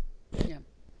 Yeah,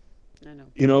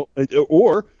 I know.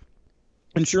 Or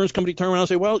insurance company turn around and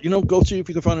say, well, go see if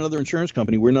you can find another insurance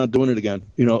company. We're not doing it again.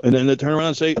 And then they turn around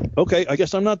and say, okay, I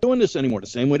guess I'm not doing this anymore. The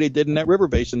same way they did in that river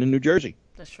basin in New Jersey.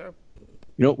 That's true.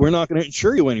 We're not going to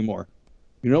insure you anymore.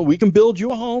 We can build you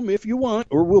a home if you want,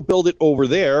 or we'll build it over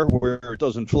there where it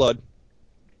doesn't flood.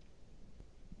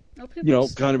 No, people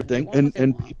Kind of a thing.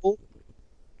 And people,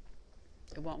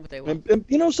 they want what they want.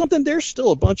 and something, there's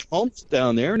still a bunch of homes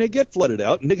down there, and they get flooded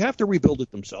out, and they have to rebuild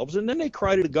it themselves, and then they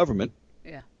cry to the government.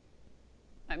 Yeah.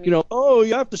 I mean, oh,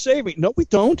 you have to save me. No, we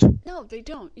don't. No, they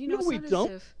don't. No, it's we not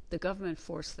don't. as if the government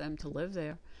forced them to live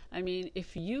there. I mean,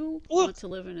 if you want to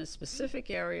live in a specific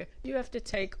area, you have to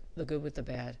take the good with the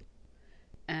bad.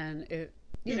 And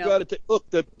you got to take. Look,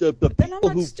 the but then people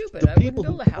I'm not stupid. I wouldn't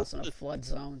build a house in a flood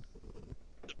zone.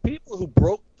 The people who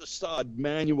broke the sod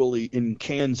manually in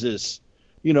Kansas,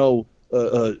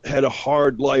 had a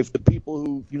hard life. The people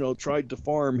who, tried to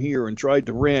farm here and tried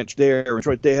to ranch there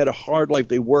and they had a hard life.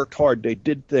 They worked hard. They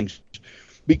did things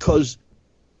because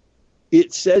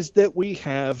it says that we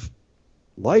have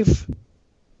life,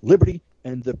 liberty,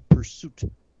 and the pursuit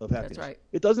of happiness. That's right.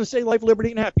 It doesn't say life,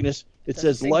 liberty, and happiness. It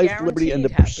says life, liberty, and the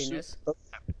pursuit of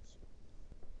happiness.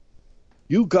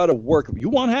 You got to work. You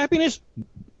want happiness?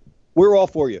 We're all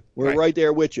for you. We're right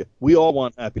there with you. We all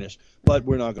want happiness, but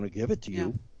we're not going to give it to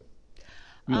you.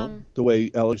 The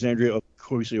way Alexandria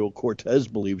Ocasio-Cortez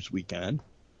believes we can.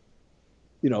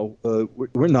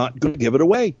 We're not going to give it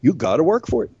away. You got to work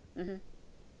for it.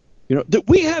 Mm-hmm.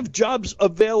 We have jobs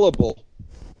available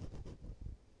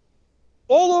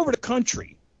all over the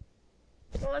country.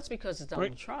 Well, that's because of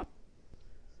Donald Trump.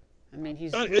 I mean,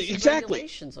 he's exactly.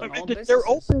 regulations on all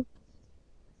businesses.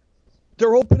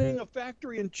 They're opening a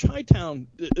factory in Chi-Town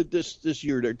this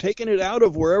year. They're taking it out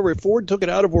of wherever. Ford took it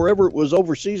out of wherever it was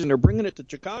overseas, and they're bringing it to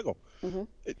Chicago.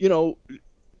 Mm-hmm.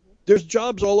 There's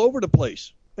jobs all over the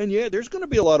place. And, there's going to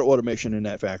be a lot of automation in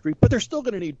that factory, but they're still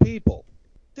going to need people.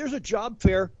 There's a job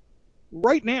fair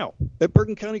right now at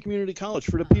Bergen County Community College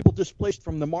for the people displaced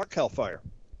from the Markel fire.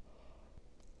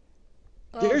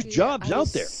 There's jobs out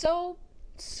there. So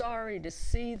sorry to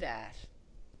see that.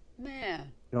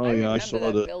 Man. Oh, I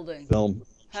saw the building. Film.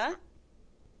 Huh?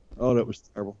 Oh, that was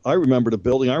terrible. I remember the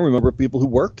building. I remember people who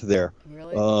worked there.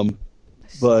 Really? I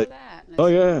saw that.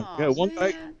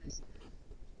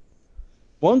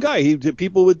 One guy.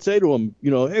 People would say to him,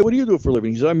 hey, what do you do for a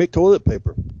living? He said, I make toilet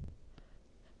paper.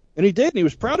 And he did, and he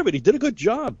was proud of it. He did a good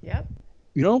job. Yep.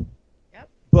 Yep.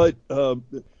 But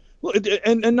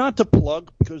and not to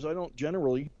plug because I don't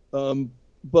generally.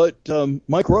 But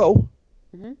Mike Rowe.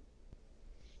 Mm-hmm.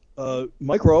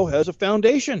 Mike Rowe has a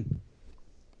foundation.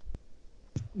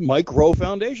 Mike Rowe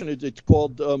Foundation. It's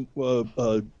called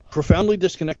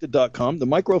profoundlydisconnected.com, the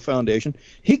Mike Rowe Foundation.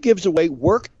 He gives away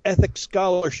work ethic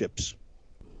scholarships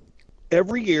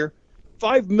every year.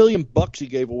 $5 million he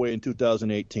gave away in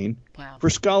 2018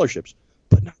 for scholarships,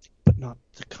 but not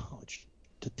to college,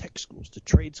 to tech schools, to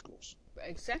trade schools.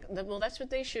 Exactly. Well, that's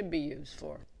what they should be used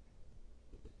for.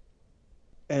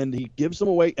 And he gives them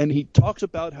away, and he talks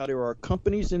about how there are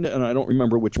companies and I don't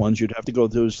remember which ones. You'd have to go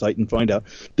to his site and find out.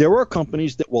 There are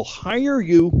companies that will hire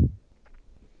you.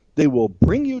 They will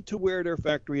bring you to where their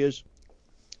factory is.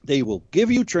 They will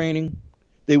give you training.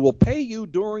 They will pay you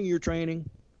during your training.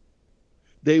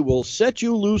 They will set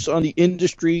you loose on the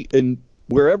industry and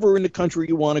wherever in the country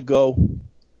you want to go,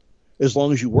 as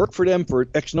long as you work for them for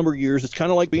X number of years. It's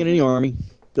kind of like being in the Army.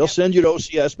 They'll send you to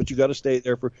OCS, but you got to stay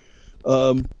there for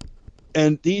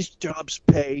and these jobs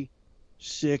pay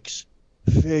 6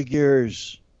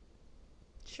 figures.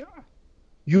 Sure.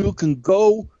 You can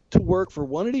go to work for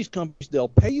one of these companies. They'll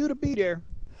pay you to be there.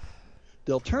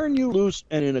 They'll turn you loose,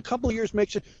 and in a couple of years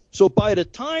makes it. So by the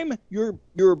time your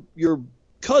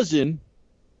cousin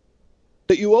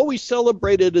that you always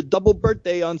celebrated a double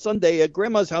birthday on Sunday at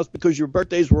grandma's house because your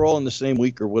birthdays were all in the same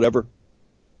week or whatever,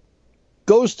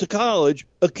 goes to college,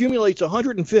 accumulates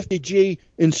 150 G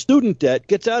in student debt,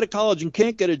 gets out of college and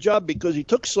can't get a job because he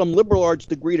took some liberal arts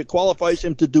degree that qualifies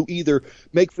him to do either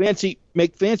make fancy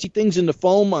things in the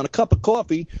foam on a cup of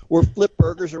coffee or flip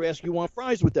burgers or ask you want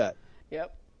fries with that.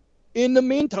 Yep. In the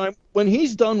meantime, when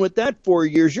he's done with that 4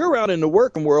 years, you're out in the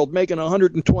working world making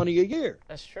 120 a year.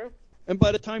 That's true. And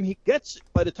by the time he gets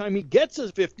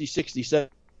a 50, 60,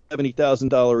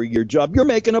 $70,000 a year job, you're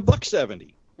making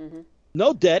 $170. Mm-hmm.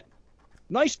 No debt.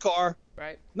 Nice car,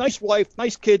 right? Nice wife,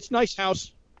 nice kids, nice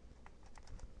house.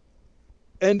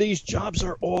 And these jobs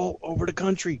are all over the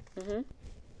country. Mm-hmm.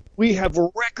 We have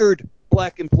record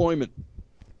black employment.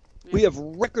 Mm-hmm. We have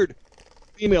record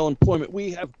female employment.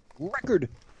 We have record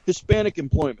Hispanic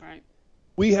employment. Right.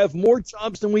 We have more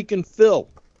jobs than we can fill.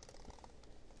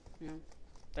 Yeah,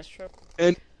 that's true.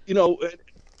 And,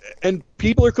 and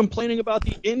people are complaining about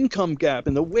the income gap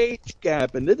and the wage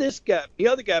gap and this gap, the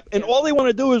other gap. And all they want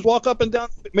to do is walk up and down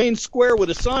Main Square with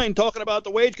a sign talking about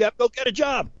the wage gap. Go get a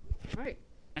job. Right.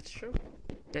 That's true.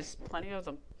 There's plenty of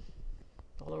them.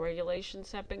 All the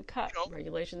regulations have been cut.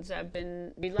 Regulations have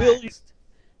been Bill, relaxed.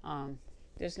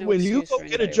 There's no when you excuse go for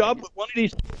get a anybody job right with one of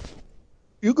these,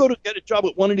 you go to get a job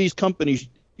with one of these companies,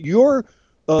 your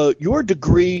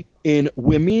degree in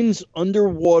women's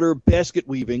underwater basket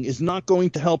weaving is not going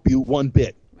to help you one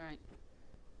bit.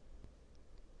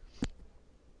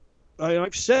 now. Right.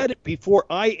 I've said it before.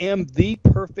 I am the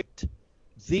perfect.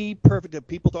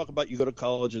 People talk about you go to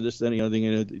college and this, and the other thing,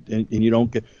 and you don't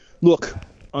get. Look,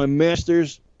 I'm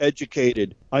master's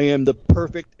educated. I am the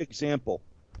perfect example.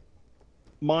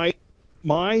 My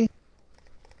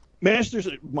master's,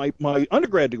 my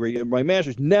undergrad degree and my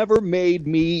master's never made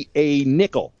me a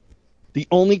nickel. The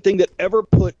only thing that ever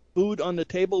put food on the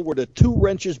table were the 2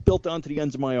 wrenches built onto the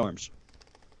ends of my arms.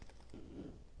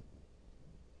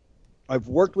 I've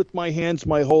worked with my hands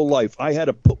my whole life. I had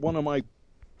to put one of my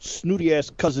snooty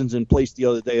ass cousins in place the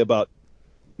other day about,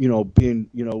 being,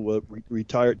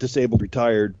 retired, disabled,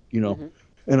 retired, Mm-hmm.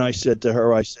 And I said to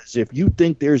her, if you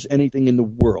think there's anything in the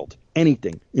world,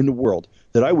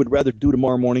 that I would rather do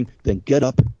tomorrow morning than get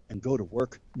up and go to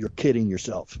work, you're kidding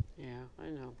yourself. Yeah, I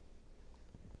know.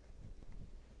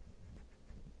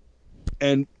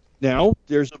 And now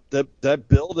there's that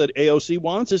bill that AOC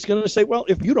wants is going to say, well,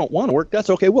 if you don't want to work, that's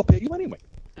okay. We'll pay you anyway.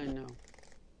 I know.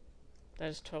 That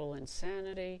is total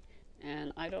insanity,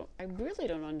 and I really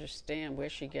don't understand where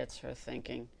she gets her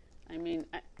thinking. I mean,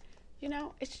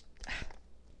 it's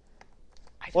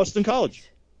Boston College.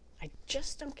 I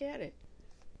just don't get it.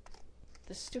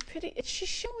 The stupidity. She's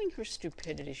showing her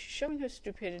stupidity. She's showing her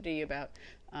stupidity about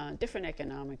different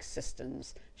economic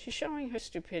systems. She's showing her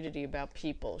stupidity about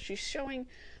people. She's showing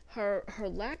her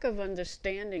lack of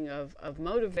understanding of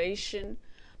motivation,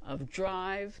 of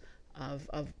drive,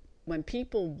 of when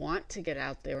people want to get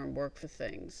out there and work for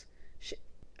things.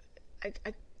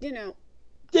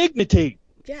 Dignity.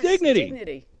 Yes,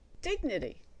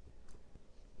 dignity.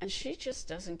 And she just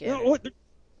doesn't get it.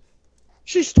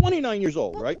 She's 29 years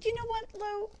old, well, right? You know what,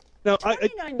 Lou? Now,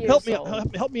 29 years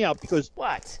old. help me out because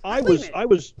what? I was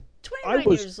 29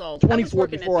 years old. 24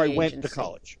 before I went to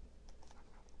college.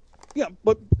 Yeah,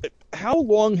 but how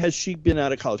long has she been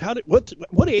out of college?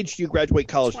 What age do you graduate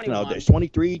college 21. nowadays?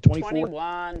 23, 24?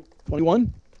 21.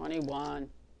 21? 21.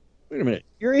 Wait a minute.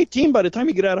 You're 18 by the time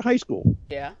you get out of high school.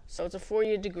 Yeah, so it's a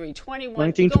 4-year degree. 21.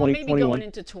 19, 20, maybe 21. going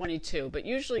into 22, but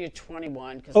usually you're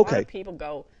 21 because a lot of people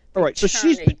go. All right, so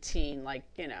she's 18,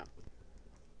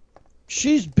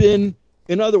 She's been,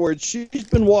 in other words, she's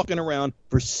been walking around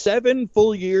for 7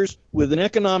 full years with an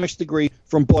economics degree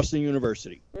from Boston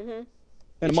University. Mm-hmm.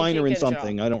 And a minor in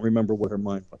something. I don't remember what her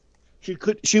minor was.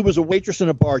 She was a waitress and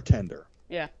a bartender.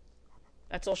 Yeah.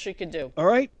 That's all she could do. All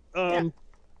right? In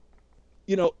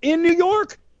New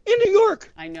York.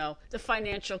 I know. The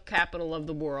financial capital of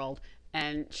the world.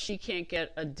 And she can't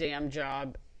get a damn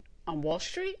job on Wall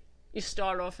Street? You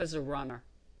start off as a runner.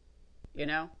 An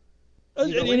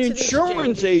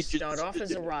insurance agent. Start off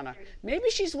as a runner. Maybe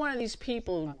she's one of these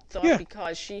people who thought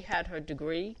because she had her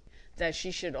degree that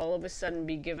she should all of a sudden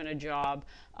be given a job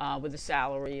with a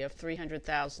salary of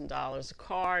 $300,000, a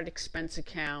card, expense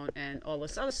account, and all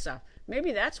this other stuff.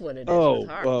 Maybe that's what it is with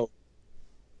her. Well,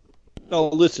 no,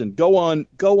 listen. Go on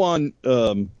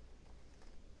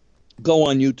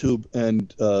YouTube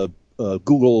and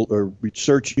Google or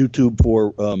search YouTube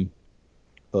for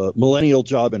millennial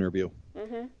job interview.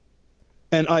 Mm-hmm.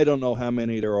 And I don't know how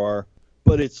many there are,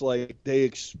 but it's like they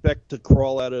expect to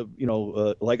crawl out of,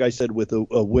 like I said, with a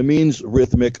women's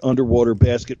rhythmic underwater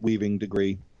basket weaving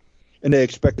degree. And they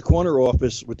expect the corner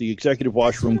office with the executive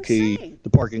washroom key, the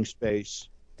parking space.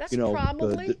 That's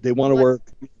probably they want to work.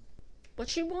 What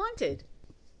she wanted.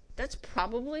 That's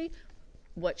probably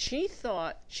what she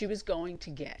thought she was going to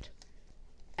get.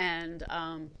 And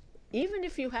even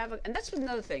if you have and that's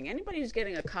another thing, anybody who's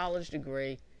getting a college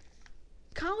degree,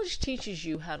 college teaches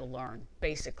you how to learn,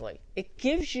 basically. It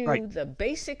gives you the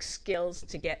basic skills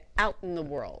to get out in the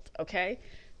world, okay?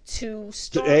 To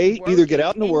start either get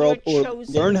out in the world or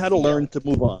learn how to learn to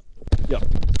move on. Yep.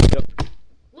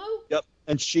 Lou? Yep.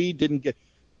 And she didn't get.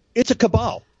 It's a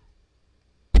cabal.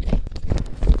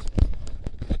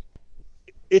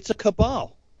 It's a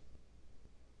cabal.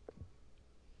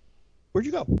 Where'd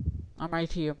you go? I'm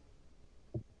right here.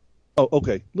 Oh,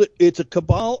 okay. It's a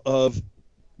cabal of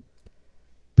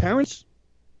parents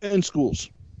and schools.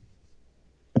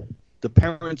 The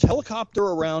parents helicopter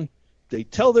around. They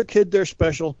tell their kid they're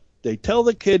special. They tell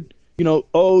the kid,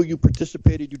 you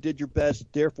participated, you did your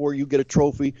best, therefore you get a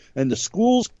trophy. And the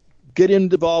schools get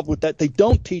involved with that. They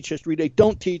don't teach history. They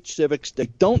don't teach civics. They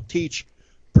don't teach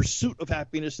pursuit of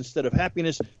happiness instead of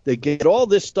happiness. They get all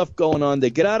this stuff going on. They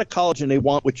get out of college and they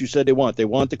want what you said they want. They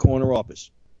want the corner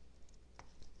office.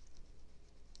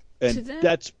 And to them,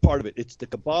 that's part of it. It's the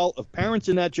cabal of parents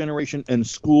in that generation and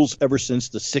schools ever since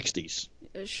the 60s.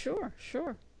 Sure,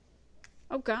 sure.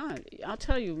 Oh, God. I'll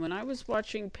tell you, when I was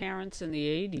watching parents in the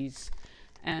 80s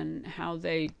and how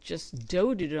they just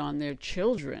doted on their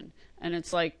children, and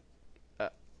it's like,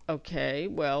 okay,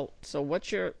 well, so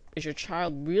is your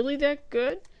child really that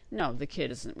good? No, the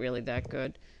kid isn't really that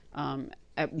good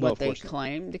at what they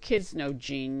claim. The kid's no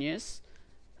genius.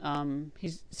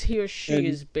 He or she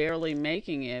is barely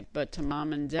making it, but to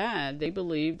mom and dad, they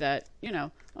believe that,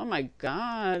 oh my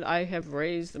God, I have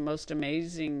raised the most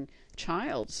amazing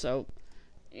child. So,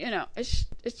 it's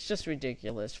just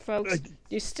ridiculous, folks.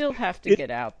 You still have to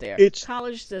get out there.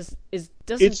 College doesn't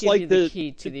give like you the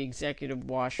key to the executive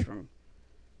washroom.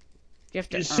 You have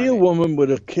to earn see a it. woman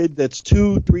with a kid that's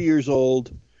 2-3 years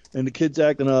old, and the kid's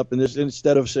acting up, and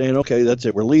instead of saying, okay, that's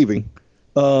it, we're leaving,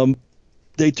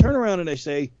 they turn around and they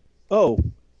say, and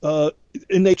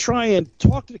they try and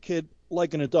talk to the kid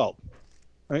like an adult.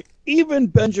 Right? Even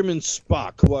Benjamin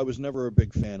Spock, who I was never a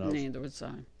big fan of, neither was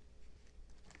I,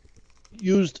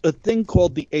 used a thing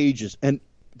called the ages. And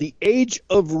the age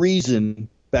of reason,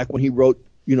 back when he wrote,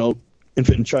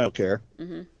 infant and child care,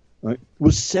 right,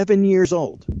 was 7 years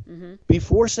old.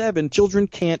 Before 7, children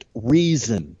can't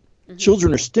reason.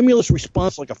 Children are stimulus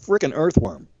response like a frickin'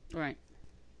 earthworm. Right.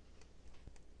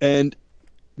 And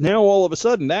now all of a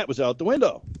sudden that was out the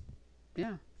window.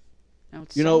 Yeah. Now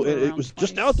it's it was 26.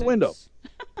 just out the window.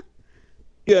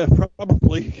 Yeah,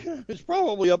 probably. It's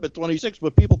probably up at 26,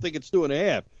 but people think it's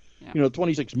 2.5. Yeah.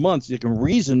 26 months, you can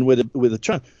reason with a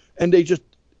child. And they just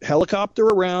helicopter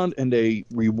around and they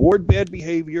reward bad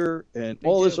behavior and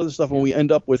all this other stuff. And we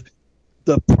end up with,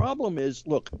 the problem is,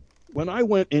 look, when I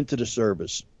went into the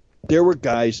service, there were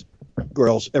guys,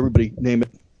 girls, everybody, name it,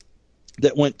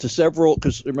 that went to several,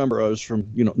 because remember, I was from,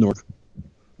 Newark.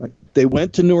 Right? They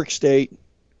went to Newark State.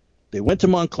 They went to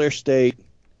Montclair State.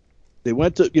 They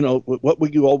went to,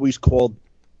 what you always called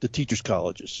the teachers'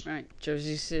 colleges. Right.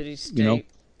 Jersey City State.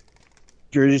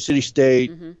 Jersey City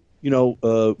State.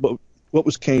 What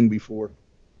was Kane before?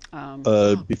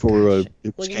 Before it was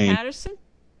William Kane. Patterson?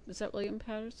 Was that William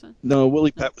Patterson? No,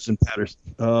 Willie Pat was in Patterson.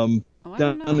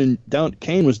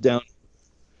 Kane was down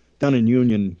in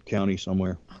Union County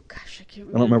somewhere. Oh gosh, I can't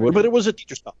remember. I don't remember, but it was a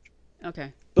teachers' college.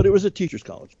 Okay. But it was a teachers'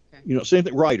 college. Okay. Same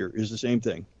thing. Ryder is the same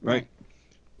thing, right?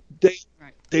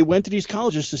 They went to these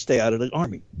colleges to stay out of the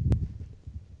Army.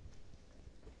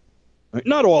 Right?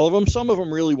 Not all of them. Some of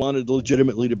them really wanted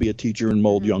legitimately to be a teacher and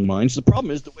mold young minds. The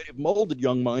problem is the way they've molded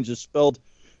young minds is spelled,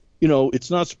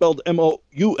 it's not spelled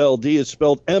M-O-U-L-D, it's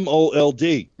spelled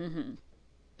M-O-L-D.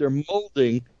 They're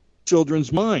molding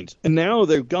children's minds. And now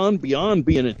they've gone beyond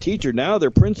being a teacher. Now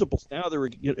they're principals. Now they're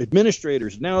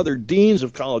administrators. Now they're deans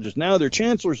of colleges. Now they're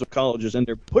chancellors of colleges, and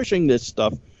they're pushing this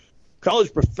stuff.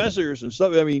 College professors and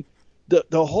stuff. I mean,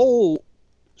 the whole,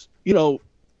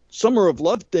 summer of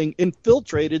love thing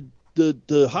infiltrated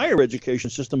the higher education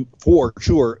system for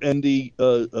sure, and the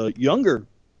younger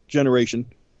generation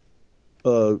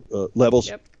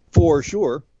levels for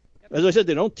sure. As I said,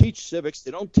 they don't teach civics.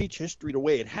 They don't teach history the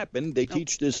way it happened. They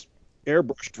teach this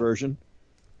airbrushed version.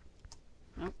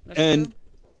 And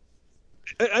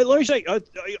let me say,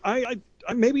 I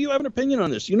maybe you have an opinion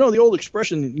on this. The old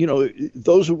expression,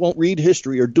 those who won't read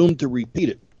history are doomed to repeat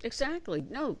it. Exactly.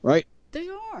 No. Right? They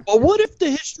are. Well, what if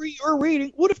the history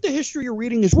you're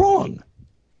reading is wrong?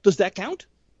 Does that count?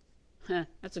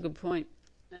 That's a good point.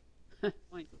 I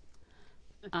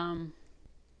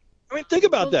mean, think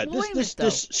about that.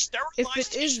 This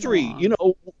sterilized history,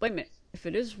 wrong, Wait a minute. If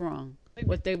it is wrong,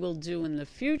 what they will do in the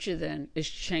future then is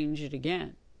change it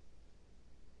again.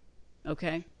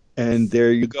 Okay? And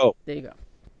there you go. There you go.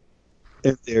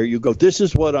 And there you go. This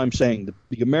is what I'm saying.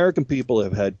 The American people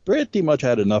have pretty much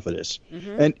had enough of this.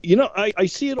 And, I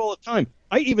see it all the time.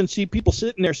 I even see people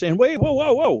sitting there saying, wait,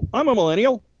 whoa, I'm a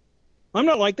millennial. I'm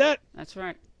not like that. That's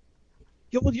right.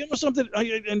 Yeah, well, something,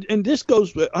 and this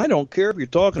goes, I don't care if you're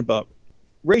talking about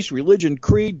race, religion,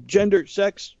 creed, gender,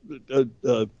 sex,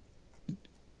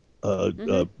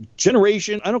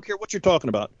 generation. I don't care what you're talking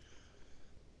about.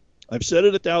 I've said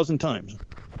it 1,000 times.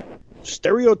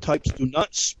 Stereotypes do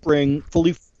not spring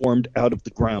fully formed out of the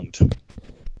ground.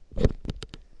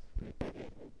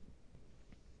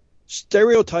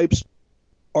 Stereotypes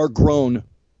are grown,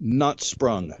 not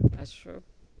sprung. That's true.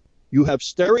 You have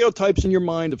stereotypes in your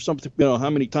mind of something, how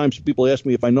many times people ask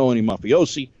me if I know any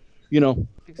mafiosi,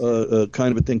 exactly.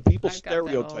 Kind of a thing. People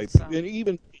stereotype.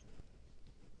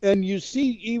 And you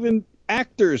see even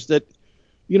actors that,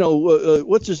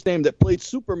 what's his name, that played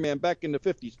Superman back in the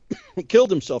 50s, killed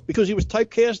himself because he was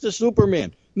typecast as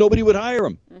Superman. Nobody would hire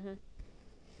him.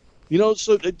 You know,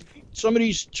 so some of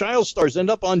these child stars end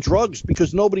up on drugs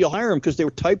because nobody will hire them because they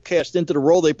were typecast into the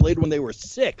role they played when they were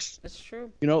 6. That's true.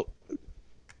 You know,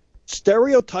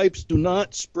 stereotypes do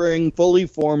not spring fully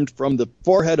formed from the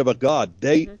forehead of a god.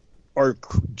 They are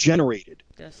generated.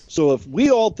 Yes. So if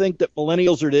we all think that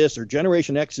millennials are this, or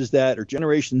Generation X is that, or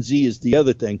Generation Z is the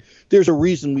other thing, there's a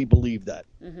reason we believe that.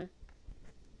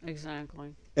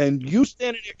 Exactly. And you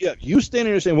standing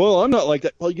there saying, well, I'm not like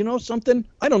that. Well, you know something?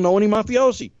 I don't know any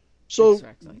mafiosi. So,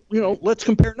 you know, let's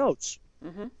compare notes.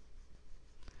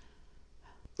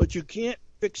 But you can't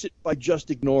fix it by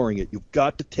just ignoring it. You've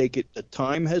got to take it. The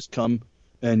time has come,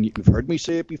 and you've heard me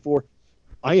say it before.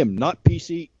 I am not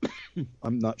PC.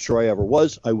 I'm not sure I ever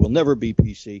was. I will never be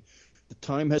PC. The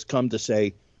time has come to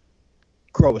say,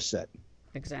 grow a set.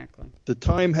 Exactly. The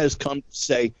time has come to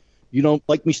say, you don't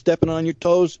like me stepping on your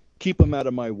toes? Keep them out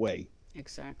of my way.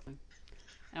 Exactly.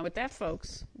 And with that,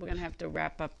 folks, we're going to have to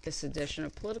wrap up this edition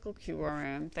of Political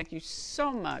QRM. Thank you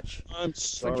so much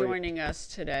for joining us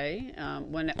today,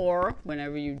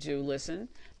 whenever you do listen.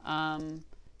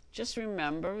 Just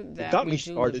remember that we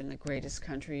do live in the greatest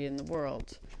country in the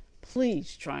world.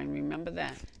 Please try and remember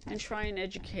that, and try and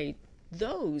educate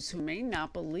those who may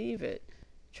not believe it.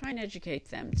 Try and educate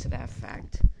them to that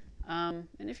fact. And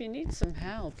if you need some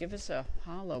help, give us a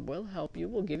holler. We'll help you.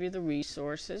 We'll give you the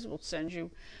resources. We'll send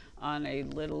you on a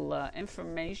little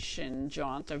information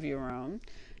jaunt of your own.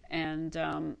 And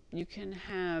you can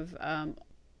have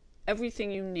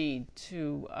everything you need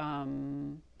to,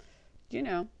 you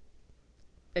know,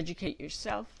 educate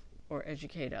yourself or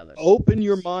educate others. Open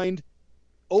your mind,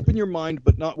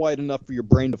 but not wide enough for your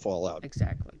brain to fall out.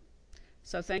 Exactly.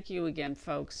 So thank you again,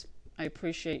 folks. I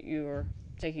appreciate your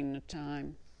taking the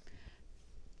time.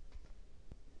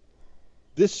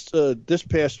 This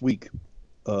past week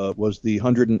was the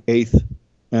 108th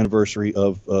anniversary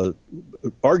of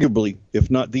arguably, if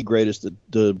not the greatest,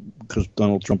 because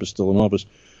Donald Trump is still in office,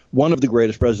 one of the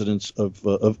greatest presidents of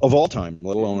all time,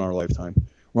 let alone our lifetime,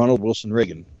 Ronald Wilson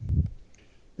Reagan.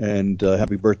 And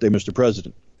happy birthday, Mr.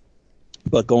 President.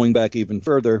 But going back even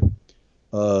further,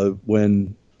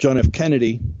 when John F.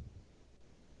 Kennedy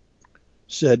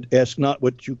said, "Ask not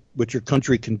what your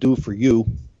country can do for you,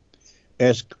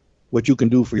 ask what you can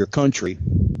do for your country,"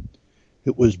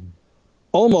 it was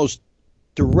almost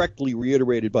directly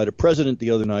reiterated by the president the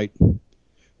other night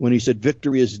when he said,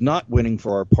 "Victory is not winning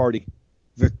for our party.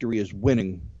 Victory is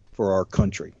winning for our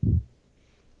country."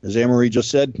 As Anne-Marie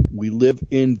just said, we live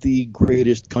in the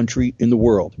greatest country in the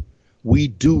world. We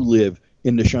do live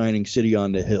in the shining city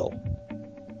on the hill.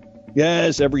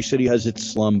 Yes, every city has its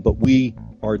slum, but we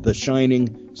are the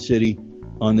shining city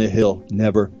on the hill.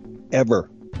 Never,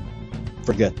 ever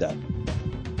forget that.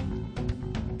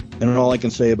 And all I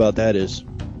can say about that is,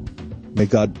 may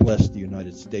God bless the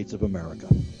United States of America.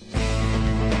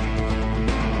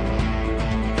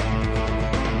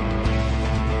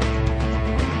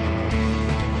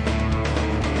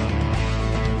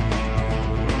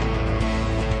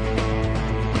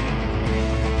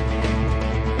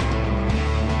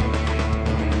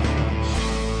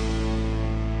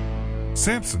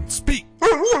 Samson, speak.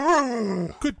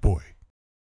 Good boy.